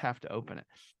just have to open it.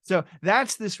 So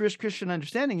that's this rich Christian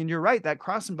understanding. And you're right, that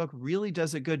Crossan book really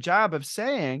does a good job of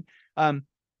saying, I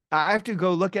have to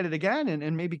go look at it again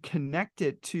and maybe connect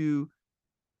it to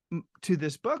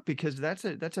this book, because that's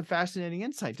a fascinating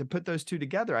insight to put those two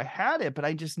together. I had it, but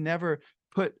I just never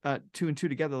put 2 and 2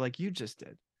 together like you just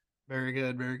did. Very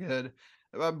good. Very good.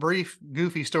 A brief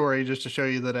goofy story just to show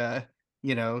you that,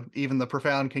 even the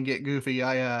profound can get goofy.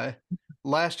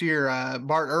 Last year,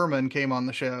 Bart Ehrman came on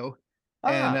the show,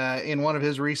 and in one of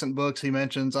his recent books, he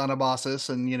mentions Anabasis.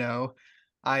 And,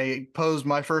 I posed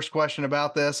my first question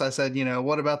about this. I said,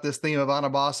 what about this theme of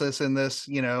Anabasis in this,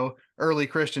 early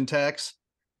Christian text?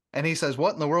 And he says,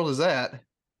 what in the world is that?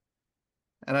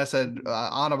 And I said,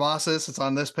 Anabasis, it's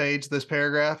on this page, this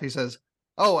paragraph. He says,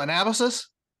 oh, Anabasis?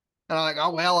 And I'm like,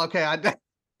 oh, well, okay.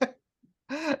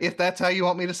 If that's how you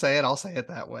want me to say it, I'll say it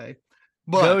that way.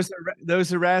 But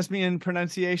those Erasmian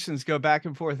pronunciations go back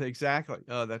and forth. Exactly.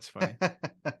 Oh, that's funny.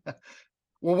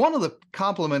 Well, one of the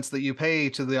compliments that you pay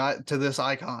to this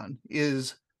icon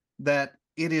is that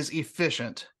it is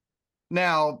efficient.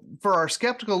 Now, for our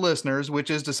skeptical listeners, which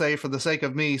is to say, for the sake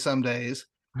of me some days,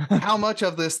 how much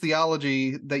of this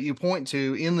theology that you point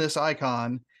to in this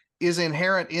icon is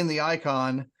inherent in the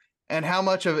icon, and how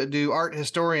much of it do art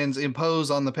historians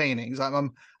impose on the paintings?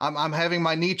 I'm having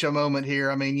my Nietzsche moment here.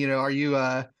 I mean, are you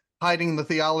hiding the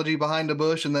theology behind a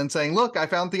bush and then saying, "Look, I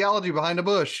found theology behind a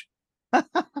bush"?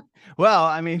 Well,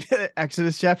 I mean,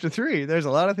 Exodus chapter 3, there's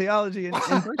a lot of theology in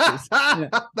bushes.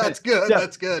 That's good. So,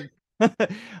 that's good.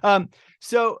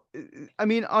 So, I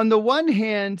mean, on the one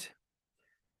hand,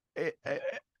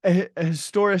 a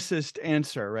historicist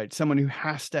answer, right? Someone who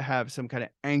has to have some kind of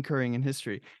anchoring in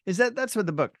history, is that's what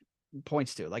the book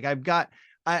points to. Like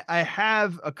I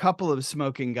have a couple of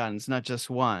smoking guns, not just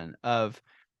one.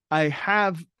 I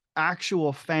have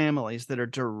actual families that are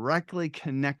directly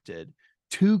connected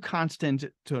to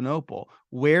Constantinople,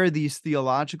 where these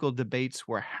theological debates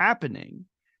were happening,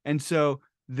 and so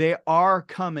they are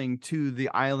coming to the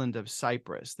island of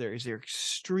Cyprus. There's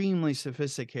extremely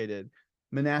sophisticated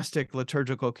monastic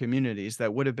liturgical communities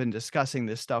that would have been discussing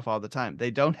this stuff all the time.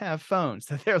 They don't have phones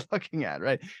that they're looking at,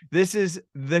 right? This is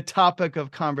the topic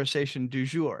of conversation du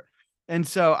jour. And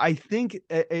so I think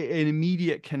an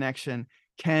immediate connection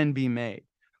can be made.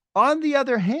 On the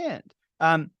other hand,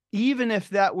 even if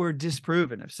that were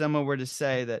disproven, if someone were to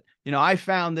say that, I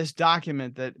found this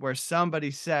document where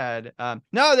somebody said,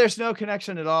 no, there's no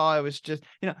connection at all. I was just,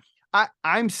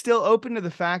 I'm still open to the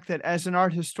fact that as an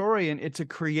art historian, it's a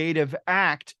creative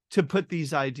act to put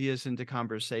these ideas into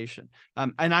conversation.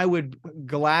 And I would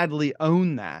gladly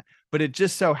own that. But it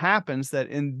just so happens that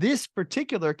in this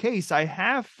particular case, I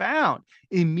have found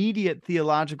immediate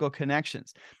theological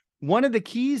connections. One of the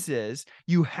keys is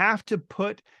you have to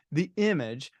put the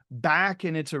image back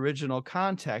in its original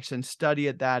context and study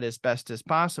that as best as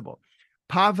possible.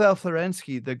 Paweł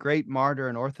Florensky, the great martyr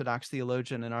and Orthodox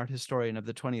theologian and art historian of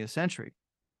the 20th century,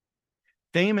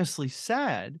 famously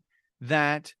said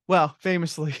that, well,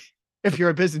 famously, if you're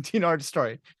a Byzantine art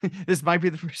historian, this might be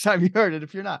the first time you heard it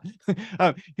if you're not.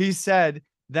 He said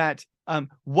that,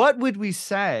 what would we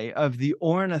say of the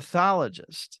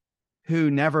ornithologist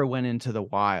who never went into the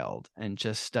wild and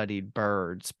just studied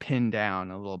birds pinned down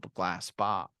in a little glass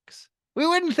box? We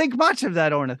wouldn't think much of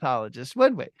that ornithologist,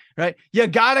 would we? Right? You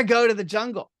got to go to the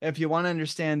jungle if you want to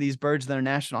understand these birds in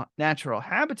their natural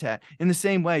habitat. In the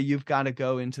same way, you've got to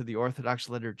go into the Orthodox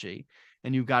liturgy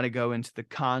and you've got to go into the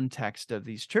context of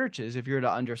these churches if you're to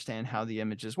understand how the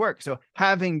images work. So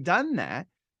having done that,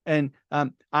 and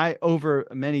I, over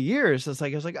many years, I was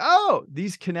like, oh,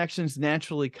 these connections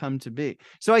naturally come to be.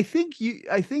 So I think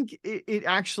it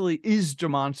actually is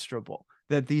demonstrable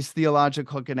that these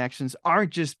theological connections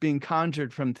aren't just being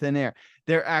conjured from thin air;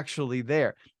 they're actually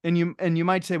there. And you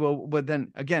might say, well, but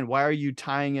then again, why are you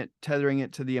tethering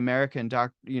it to the American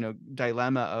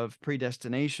dilemma of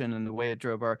predestination and the way it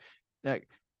drove our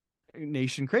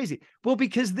nation crazy? Well,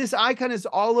 because this icon is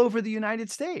all over the United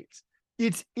States.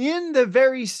 It's in the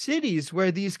very cities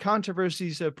where these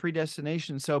controversies of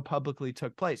predestination so publicly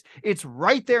took place. It's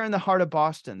right there in the heart of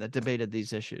Boston that debated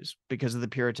these issues because of the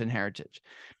Puritan heritage.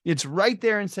 It's right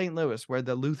there in St. Louis where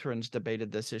the Lutherans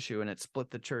debated this issue and it split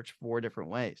the church 4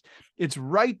 different ways. It's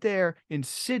right there in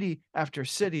city after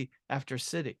city after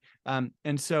city.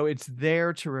 And so it's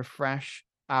there to refresh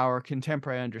our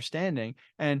contemporary understanding.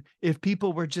 And if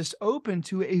people were just open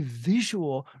to a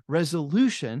visual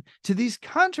resolution to these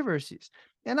controversies,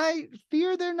 and I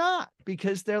fear they're not,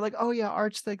 because they're like, oh yeah,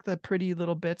 art's like the pretty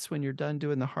little bits when you're done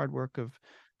doing the hard work of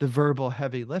the verbal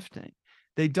heavy lifting.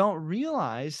 They don't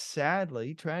realize,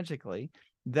 sadly, tragically,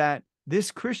 that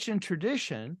this Christian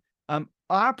tradition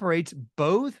operates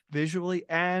both visually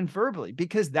and verbally,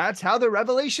 because that's how the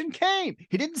revelation came.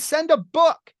 He didn't send a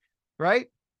book, right?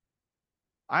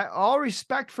 All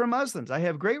respect for Muslims. I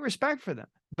have great respect for them,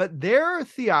 but their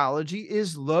theology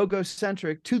is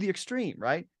logocentric to the extreme,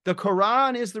 right? The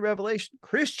Quran is the revelation.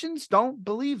 Christians don't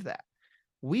believe that.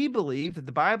 We believe that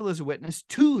the Bible is a witness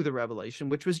to the revelation,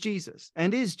 which was Jesus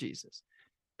and is Jesus.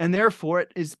 And therefore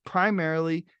it is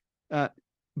primarily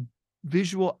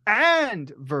visual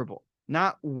and verbal,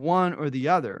 not one or the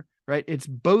other, right? It's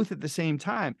both at the same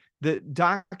time. The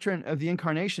doctrine of the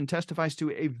incarnation testifies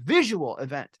to a visual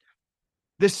event.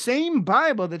 The same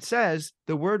Bible that says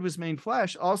the Word was made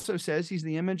flesh also says he's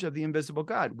the image of the invisible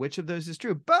God. Which of those is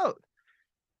true? Both.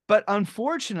 But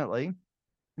unfortunately,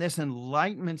 this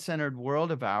Enlightenment-centered world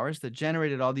of ours that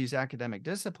generated all these academic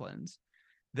disciplines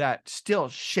that still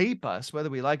shape us,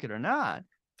 whether we like it or not,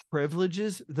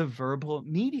 privileges the verbal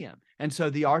medium. And so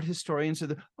the art historians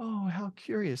are oh, how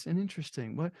curious and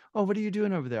interesting. What are you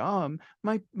doing over there? Oh,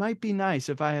 might be nice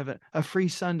if I have a free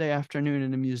Sunday afternoon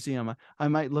in a museum. I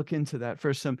might look into that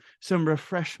for some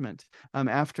refreshment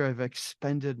after I've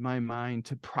expended my mind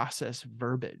to process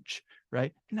verbiage,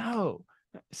 right? No,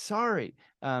 sorry.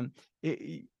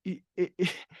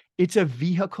 It's a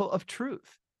vehicle of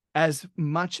truth. as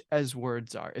much as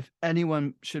words are. If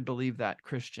anyone should believe that,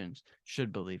 Christians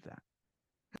should believe that.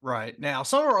 Right. Now,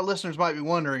 some of our listeners might be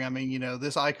wondering, I mean,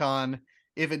 this icon,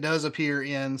 if it does appear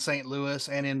in St. Louis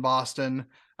and in Boston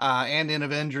and in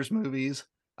Avengers movies,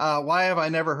 why have I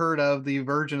never heard of the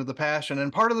Virgin of the Passion?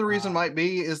 And part of the reason might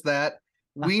be is that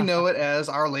we know it as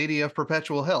Our Lady of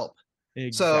Perpetual Help. So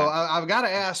Exactly. I've got to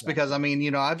ask, because I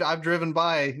mean, I've driven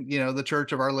by, the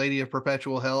Church of Our Lady of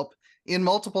Perpetual Help in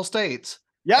multiple states.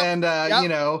 Yep.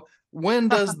 And, when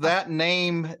does that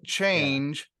name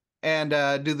change? And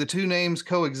do the two names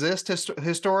coexist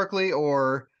historically,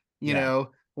 or,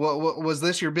 what was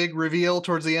this your big reveal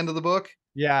towards the end of the book?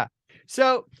 Yeah.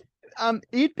 So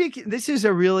this is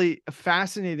a really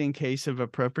fascinating case of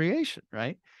appropriation,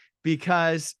 right?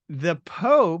 Because the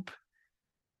Pope,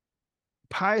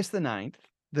 Pius IX,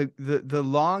 the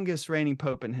longest reigning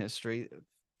Pope in history,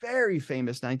 very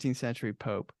famous 19th century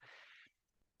Pope,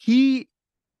 he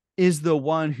is the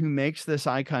one who makes this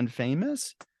icon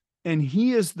famous. And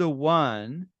he is the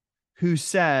one who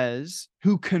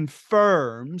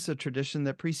confirms a tradition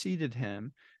that preceded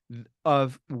him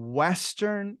of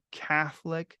Western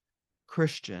Catholic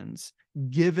Christians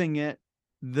giving it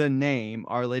the name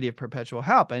Our Lady of Perpetual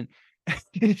Help. And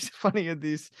it's funny in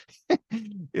these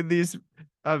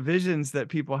visions that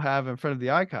people have in front of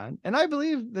the icon, and I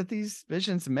believe that these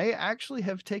visions may actually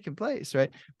have taken place,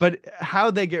 right? But how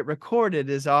they get recorded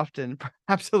is often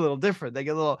perhaps a little different. They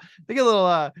get a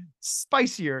little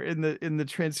spicier in the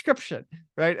transcription,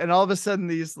 right? And all of a sudden,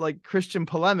 these like Christian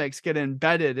polemics get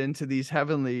embedded into these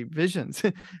heavenly visions,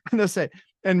 and they'll say,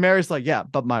 and Mary's like, yeah,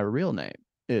 but my real name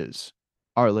is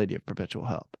Our Lady of Perpetual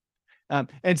Help.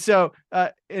 And so,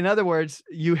 in other words,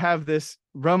 you have this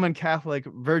Roman Catholic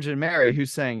Virgin Mary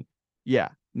who's saying, yeah,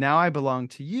 now I belong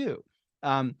to you.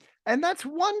 And that's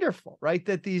wonderful, right?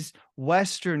 That these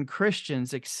Western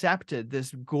Christians accepted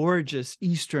this gorgeous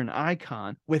Eastern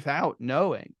icon without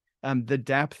knowing the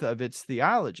depth of its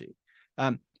theology.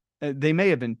 They may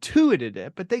have intuited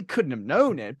it, but they couldn't have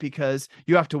known it, because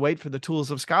you have to wait for the tools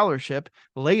of scholarship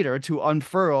later to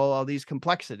unfurl all these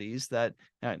complexities that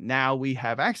now we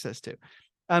have access to.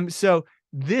 So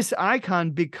this icon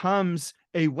becomes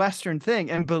a Western thing,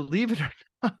 and believe it or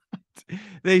not,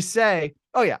 they say,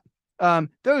 oh yeah,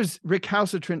 those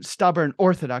recalcitrant, stubborn,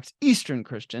 Orthodox Eastern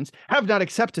Christians have not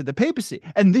accepted the papacy,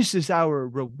 and this is our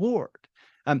reward.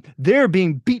 They're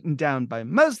being beaten down by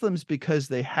Muslims because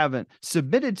they haven't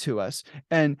submitted to us.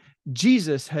 And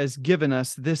Jesus has given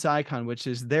us this icon, which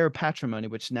is their patrimony,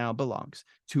 which now belongs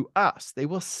to us. They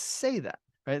will say that,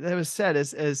 right? That was said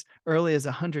as early as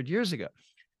 100 years ago.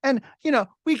 And,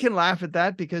 we can laugh at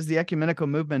that because the ecumenical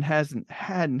movement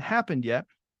hadn't happened yet.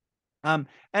 And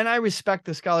I respect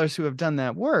the scholars who have done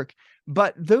that work,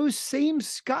 but those same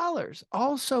scholars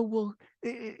also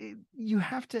you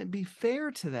have to be fair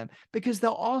to them, because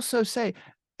they'll also say,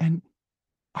 and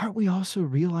aren't we also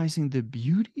realizing the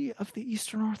beauty of the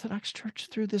Eastern Orthodox Church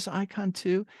through this icon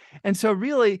too? And so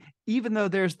really, even though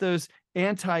there's those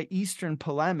anti-Eastern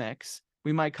polemics,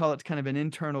 we might call it kind of an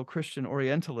internal Christian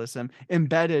Orientalism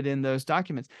embedded in those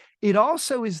documents, it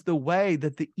also is the way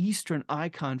that the Eastern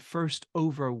icon first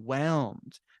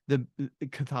overwhelmed the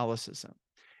Catholicism.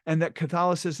 And that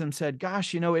Catholicism said,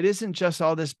 gosh, it isn't just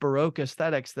all this Baroque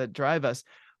aesthetics that drive us.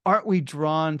 Aren't we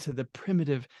drawn to the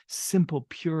primitive, simple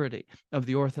purity of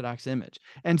the Orthodox image?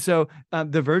 And so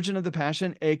the Virgin of the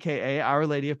Passion, aka Our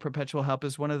Lady of Perpetual Help,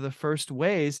 is one of the first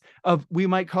ways of, we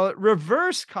might call it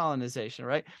reverse colonization,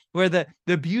 right? Where the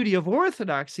beauty of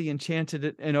Orthodoxy enchanted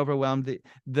it and overwhelmed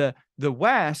the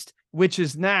West, which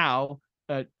is now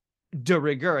de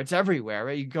rigueur. It's everywhere,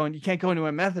 right? You can't go into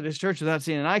a Methodist church without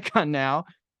seeing an icon now.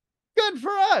 Good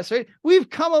for us, right? We've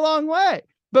come a long way.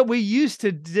 But we used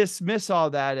to dismiss all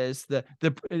that as the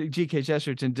G.K.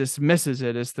 Chesterton dismisses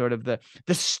it as sort of the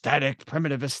static,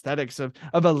 primitive aesthetics of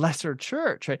a lesser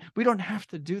church, right? We don't have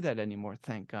to do that anymore,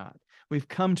 thank God. We've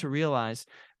come to realize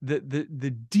the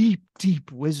deep, deep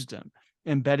wisdom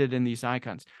embedded in these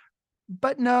icons.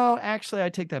 But no, actually, I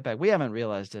take that back. We haven't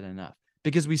realized it enough,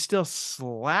 because we still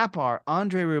slap our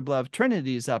Andrei Rublev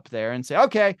Trinities up there and say,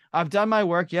 okay, I've done my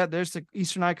work. Yeah, there's the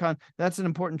Eastern icon. That's an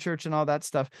important church and all that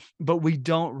stuff. But we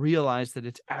don't realize that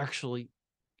it's actually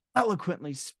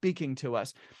eloquently speaking to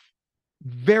us,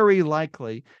 very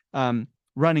likely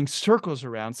running circles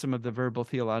around some of the verbal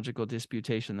theological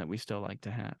disputation that we still like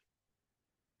to have.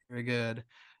 Very good.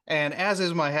 And as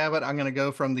is my habit, I'm going to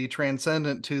go from the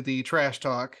transcendent to the trash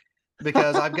talk,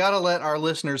 because I've got to let our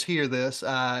listeners hear this.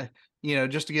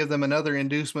 Just to give them another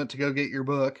inducement to go get your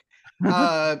book.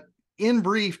 In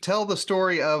brief, tell the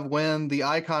story of when the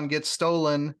icon gets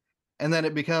stolen and then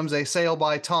it becomes a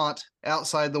sail-by taunt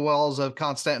outside the walls of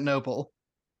Constantinople.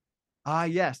 Ah,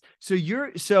 yes. So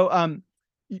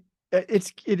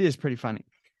it is pretty funny.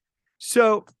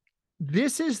 So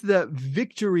this is the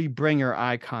victory bringer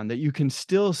icon that you can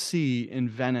still see in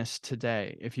Venice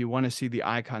today if you want to see the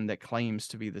icon that claims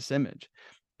to be this image.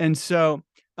 And so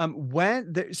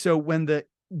when the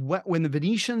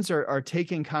Venetians are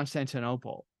taking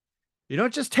Constantinople, you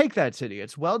don't just take that city.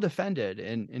 It's well defended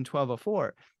in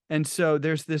 1204. And so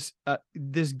there's this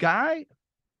guy.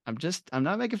 I'm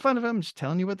not making fun of him. I'm just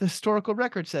telling you what the historical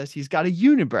record says. He's got a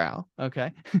unibrow,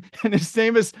 okay? And his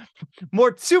name is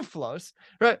Mortzuflos,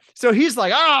 right? So he's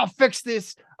like, I'll fix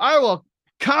this. I will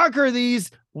conquer these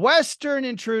Western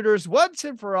intruders once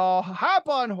and for all. Hop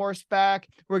on horseback.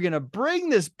 We're going to bring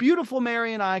this beautiful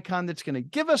Marian icon that's going to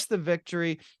give us the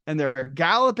victory. And they're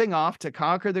galloping off to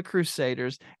conquer the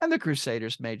Crusaders. And the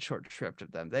Crusaders made short shrift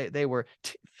of them. They were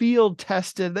field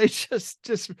tested. They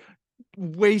just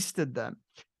wasted them.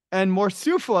 And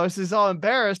Mortzuflos is all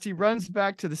embarrassed. He runs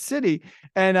back to the city,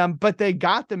 and but they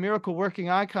got the miracle working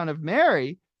icon of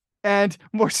Mary, and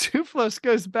Mortzuflos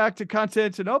goes back to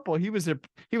Constantinople. He was a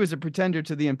pretender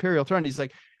to the imperial throne. He's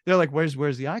like, they're like, where's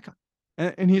the icon?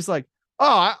 And he's like,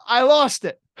 oh, I lost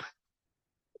it.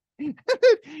 and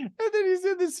then he's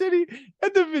in the city,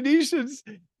 and the Venetians,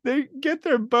 they get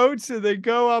their boats and they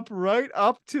go up right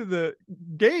up to the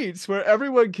gates where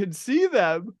everyone can see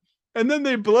them. And then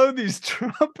they blow these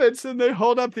trumpets and they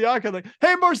hold up the icon like,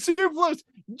 hey, Mortzuflos,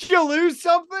 did you lose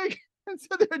something? And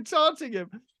so they're taunting him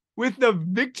with the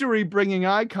victory-bringing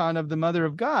icon of the Mother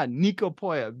of God,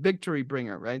 Nicopoia, victory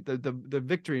bringer, right? The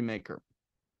victory maker.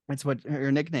 That's what her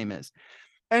nickname is.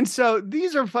 And so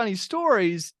these are funny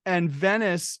stories, and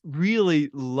Venice really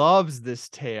loves this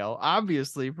tale,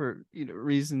 obviously for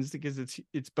reasons, because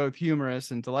it's both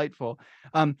humorous and delightful.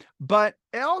 But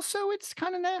also it's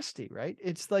kind of nasty, right?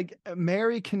 It's like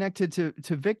Mary connected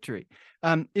to victory.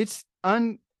 It's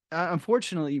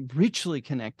unfortunately richly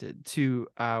connected to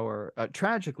our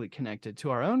tragically connected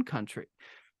to our own country.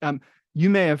 You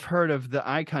may have heard of the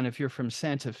icon if you're from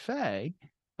Santa Fe.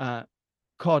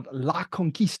 Called La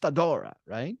Conquistadora,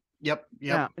 right? Yep.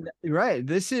 Yeah, right.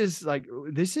 This is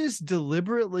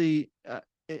deliberately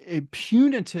a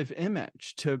punitive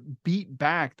image to beat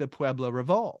back the Puebla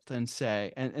revolt and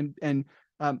say, and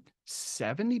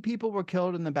 70 people were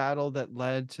killed in the battle that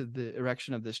led to the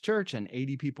erection of this church, and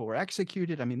 80 people were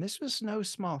executed. I mean, this was no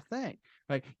small thing,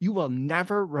 right? You will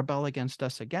never rebel against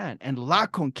us again. And La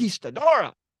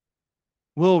Conquistadora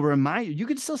will remind you. You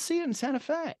can still see it in Santa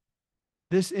Fe.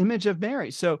 This image of Mary.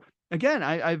 So again,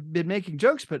 I've been making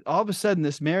jokes, but all of a sudden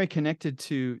this Mary connected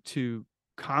to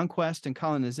conquest and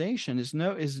colonization is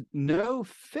no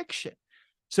fiction.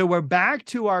 So we're back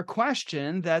to our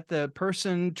question that the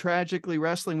person tragically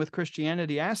wrestling with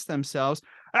Christianity asked themselves,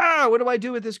 what do I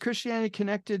do with this Christianity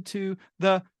connected to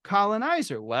the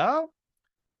colonizer? Well,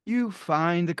 you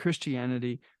find the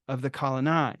Christianity of the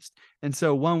colonized. And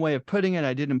so one way of putting it,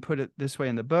 I didn't put it this way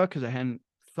in the book because I hadn't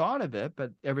thought of it,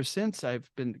 but ever since I've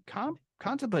been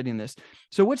contemplating this.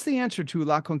 So what's the answer to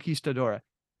La Conquistadora?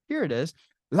 Here it is.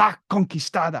 La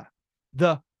Conquistada,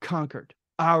 the conquered,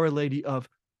 Our Lady of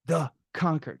the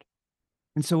conquered.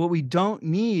 And so what we don't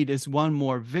need is one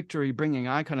more victory bringing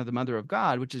icon of the Mother of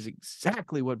God, which is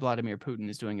exactly what Vladimir Putin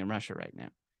is doing in Russia right now.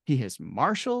 He has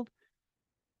marshaled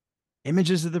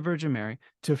images of the Virgin Mary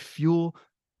to fuel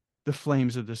the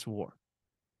flames of this war.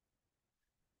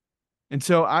 And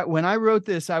so when I wrote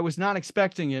this, I was not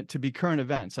expecting it to be current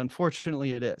events.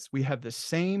 Unfortunately, it is. We have the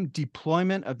same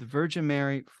deployment of the Virgin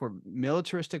Mary for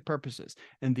militaristic purposes.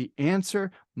 And the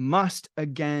answer must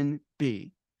again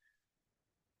be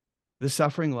the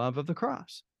suffering love of the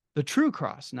cross, the true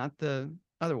cross, not the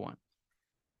other one.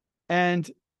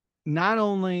 And not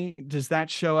only does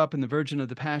that show up in the Virgin of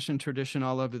the Passion tradition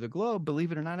all over the globe,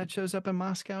 believe it or not, it shows up in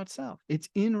Moscow itself. It's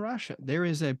in Russia. There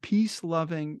is a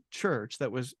peace-loving church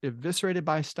that was eviscerated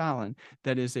by Stalin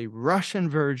that is a Russian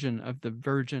version of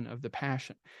the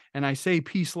Passion. And I say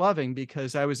peace-loving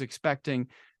because I was expecting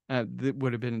that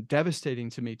would have been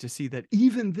devastating to me to see that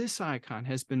even this icon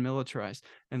has been militarized.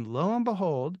 And lo and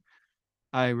behold,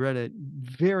 I read a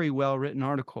very well-written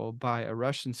article by a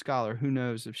Russian scholar. Who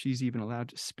knows if she's even allowed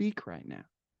to speak right now.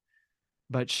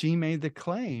 But she made the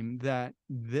claim that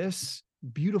this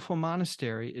beautiful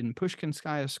monastery in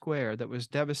Pushkinskaya Square that was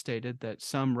devastated, that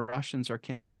some Russians are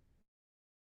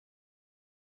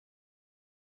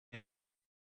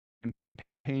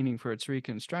campaigning for its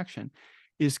reconstruction,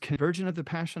 is Virgin of the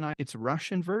Passion. It's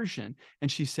Russian version. And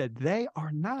she said they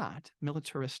are not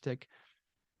militaristic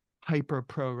hyper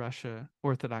pro-Russia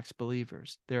Orthodox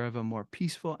believers. They're of a more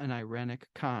peaceful and ironic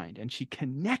kind. And she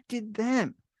connected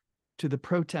them to the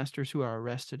protesters who are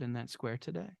arrested in that square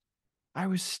today. I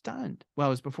was stunned. Well,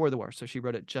 it was before the war, so she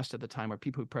wrote it just at the time where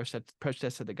people who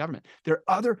protested the government. There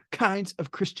are other kinds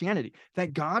of Christianity.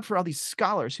 Thank God for all these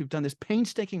scholars who've done this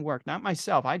painstaking work, not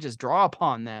myself. I just draw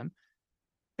upon them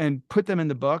and put them in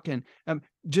the book. And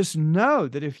just know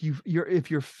that if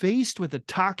you're faced with a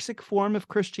toxic form of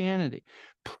Christianity,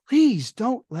 please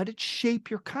don't let it shape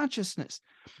your consciousness.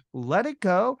 Let it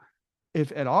go.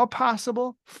 If at all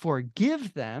possible,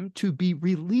 forgive them to be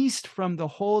released from the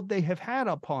hold they have had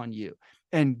upon you,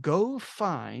 and go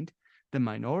find the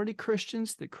minority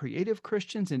Christians, the creative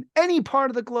Christians in any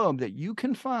part of the globe that you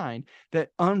can find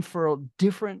that unfurl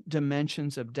different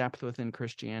dimensions of depth within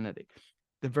Christianity.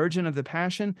 The Virgin of the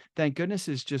Passion, thank goodness,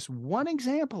 is just one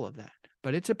example of that,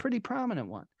 but it's a pretty prominent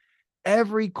one.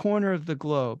 Every corner of the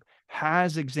globe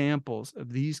has examples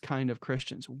of these kind of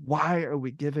Christians. Why are we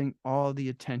giving all the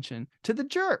attention to the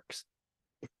jerks?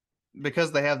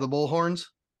 Because they have the bullhorns?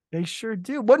 They sure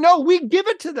do. Well, no, we give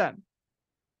it to them.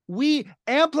 We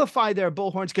amplify their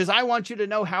bullhorns because I want you to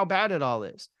know how bad it all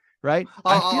is, right?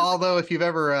 Although if you've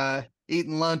ever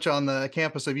eaten lunch on the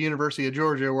campus of University of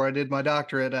Georgia, where I did my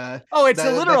doctorate, it's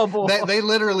a literal bullhorn. They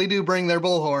literally do bring their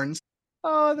bullhorns.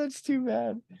 Oh, that's too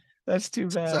bad. That's too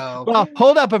bad. So, well,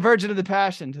 hold up a Virgin of the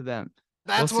Passion to them.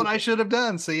 That's what I should have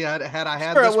done. See, had I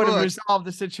had sure, this it would book, have resolved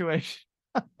the situation.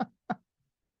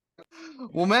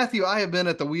 Well, Matthew, I have been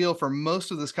at the wheel for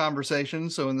most of this conversation.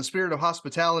 So in the spirit of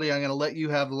hospitality, I'm going to let you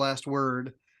have the last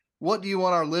word. What do you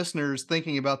want our listeners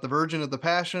thinking about the Virgin of the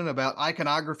Passion, about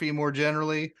iconography more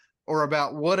generally, or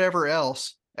about whatever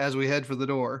else as we head for the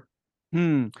door?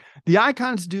 The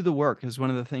icons do the work is one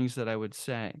of the things that I would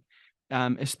say.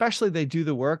 Especially they do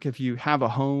the work if you have a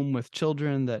home with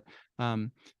children that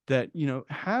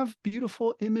have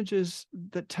beautiful images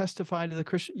that testify to the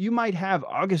Christian. You might have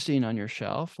Augustine on your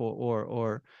shelf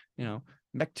or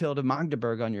Mechtilde of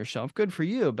Magdeburg on your shelf. Good for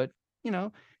you, but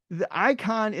the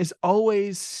icon is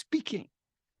always speaking,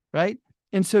 right?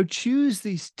 And so choose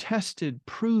these tested,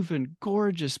 proven,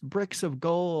 gorgeous bricks of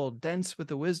gold, dense with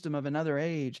the wisdom of another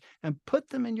age, and put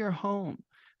them in your home.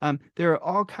 There are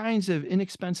all kinds of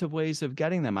inexpensive ways of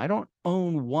getting them. I don't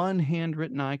own one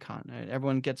handwritten icon. Right?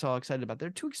 Everyone gets all excited about it.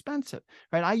 They're too expensive,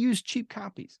 right? I use cheap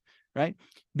copies, right?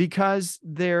 Because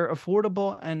they're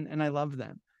affordable and I love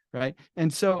them, right?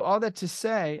 And so all that to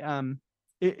say,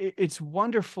 it's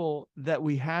wonderful that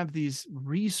we have these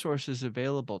resources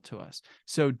available to us.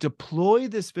 So deploy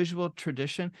this visual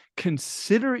tradition,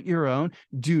 consider it your own.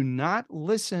 Do not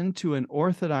listen to an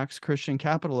Orthodox Christian,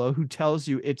 capital O, who tells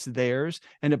you it's theirs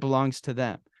and it belongs to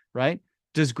them, right?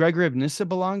 Does Gregory of Nyssa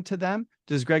belong to them?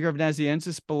 Does Gregory of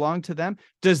Nazianzus belong to them?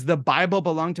 Does the Bible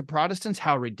belong to Protestants?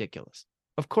 How ridiculous.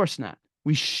 Of course not.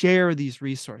 We share these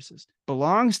resources.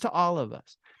 Belongs to all of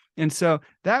us. And so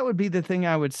that would be the thing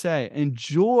I would say.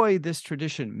 Enjoy this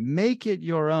tradition. Make it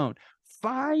your own.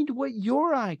 Find what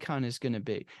your icon is going to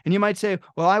be. And you might say,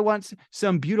 well, I want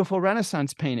some beautiful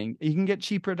Renaissance painting. You can get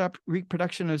cheap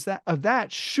reproduction of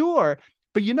that. Sure.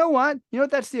 But you know what? You know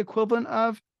what that's the equivalent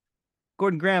of?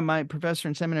 Gordon Graham, my professor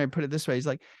in seminary, put it this way. He's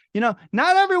like,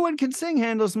 not everyone can sing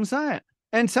Handel's Messiah.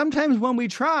 And sometimes when we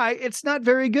try, it's not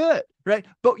very good, right?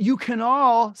 But you can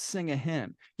all sing a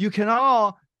hymn. You can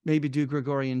all maybe do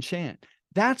Gregorian chant.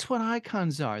 That's what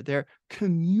icons are. They're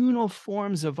communal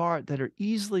forms of art that are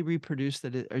easily reproduced,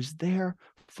 that is there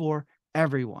for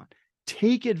everyone.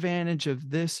 Take advantage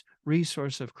of this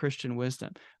resource of Christian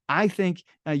wisdom. I think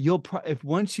if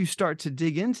once you start to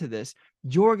dig into this,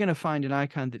 you're going to find an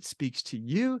icon that speaks to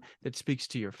you, that speaks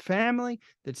to your family,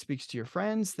 that speaks to your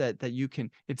friends, that you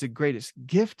can, it's a greatest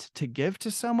gift to give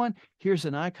to someone. Here's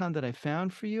an icon that I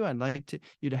found for you. I'd like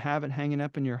you to have it hanging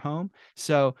up in your home.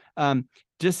 So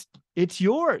it's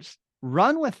yours.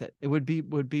 Run with it. It would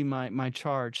be my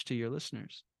charge to your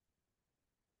listeners.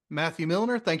 Matthew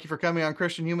Milliner, thank you for coming on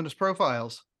Christian Humanist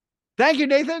Profiles. Thank you,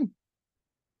 Nathan.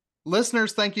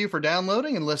 Listeners, thank you for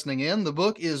downloading and listening in. The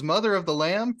book is Mother of the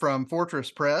Lamb from Fortress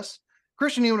Press.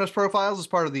 Christian Humanist Profiles is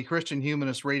part of the Christian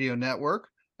Humanist Radio Network.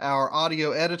 Our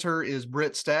audio editor is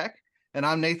Britt Stack, and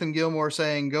I'm Nathan Gilmore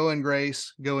saying, go in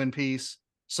grace, go in peace,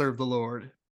 serve the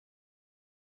Lord.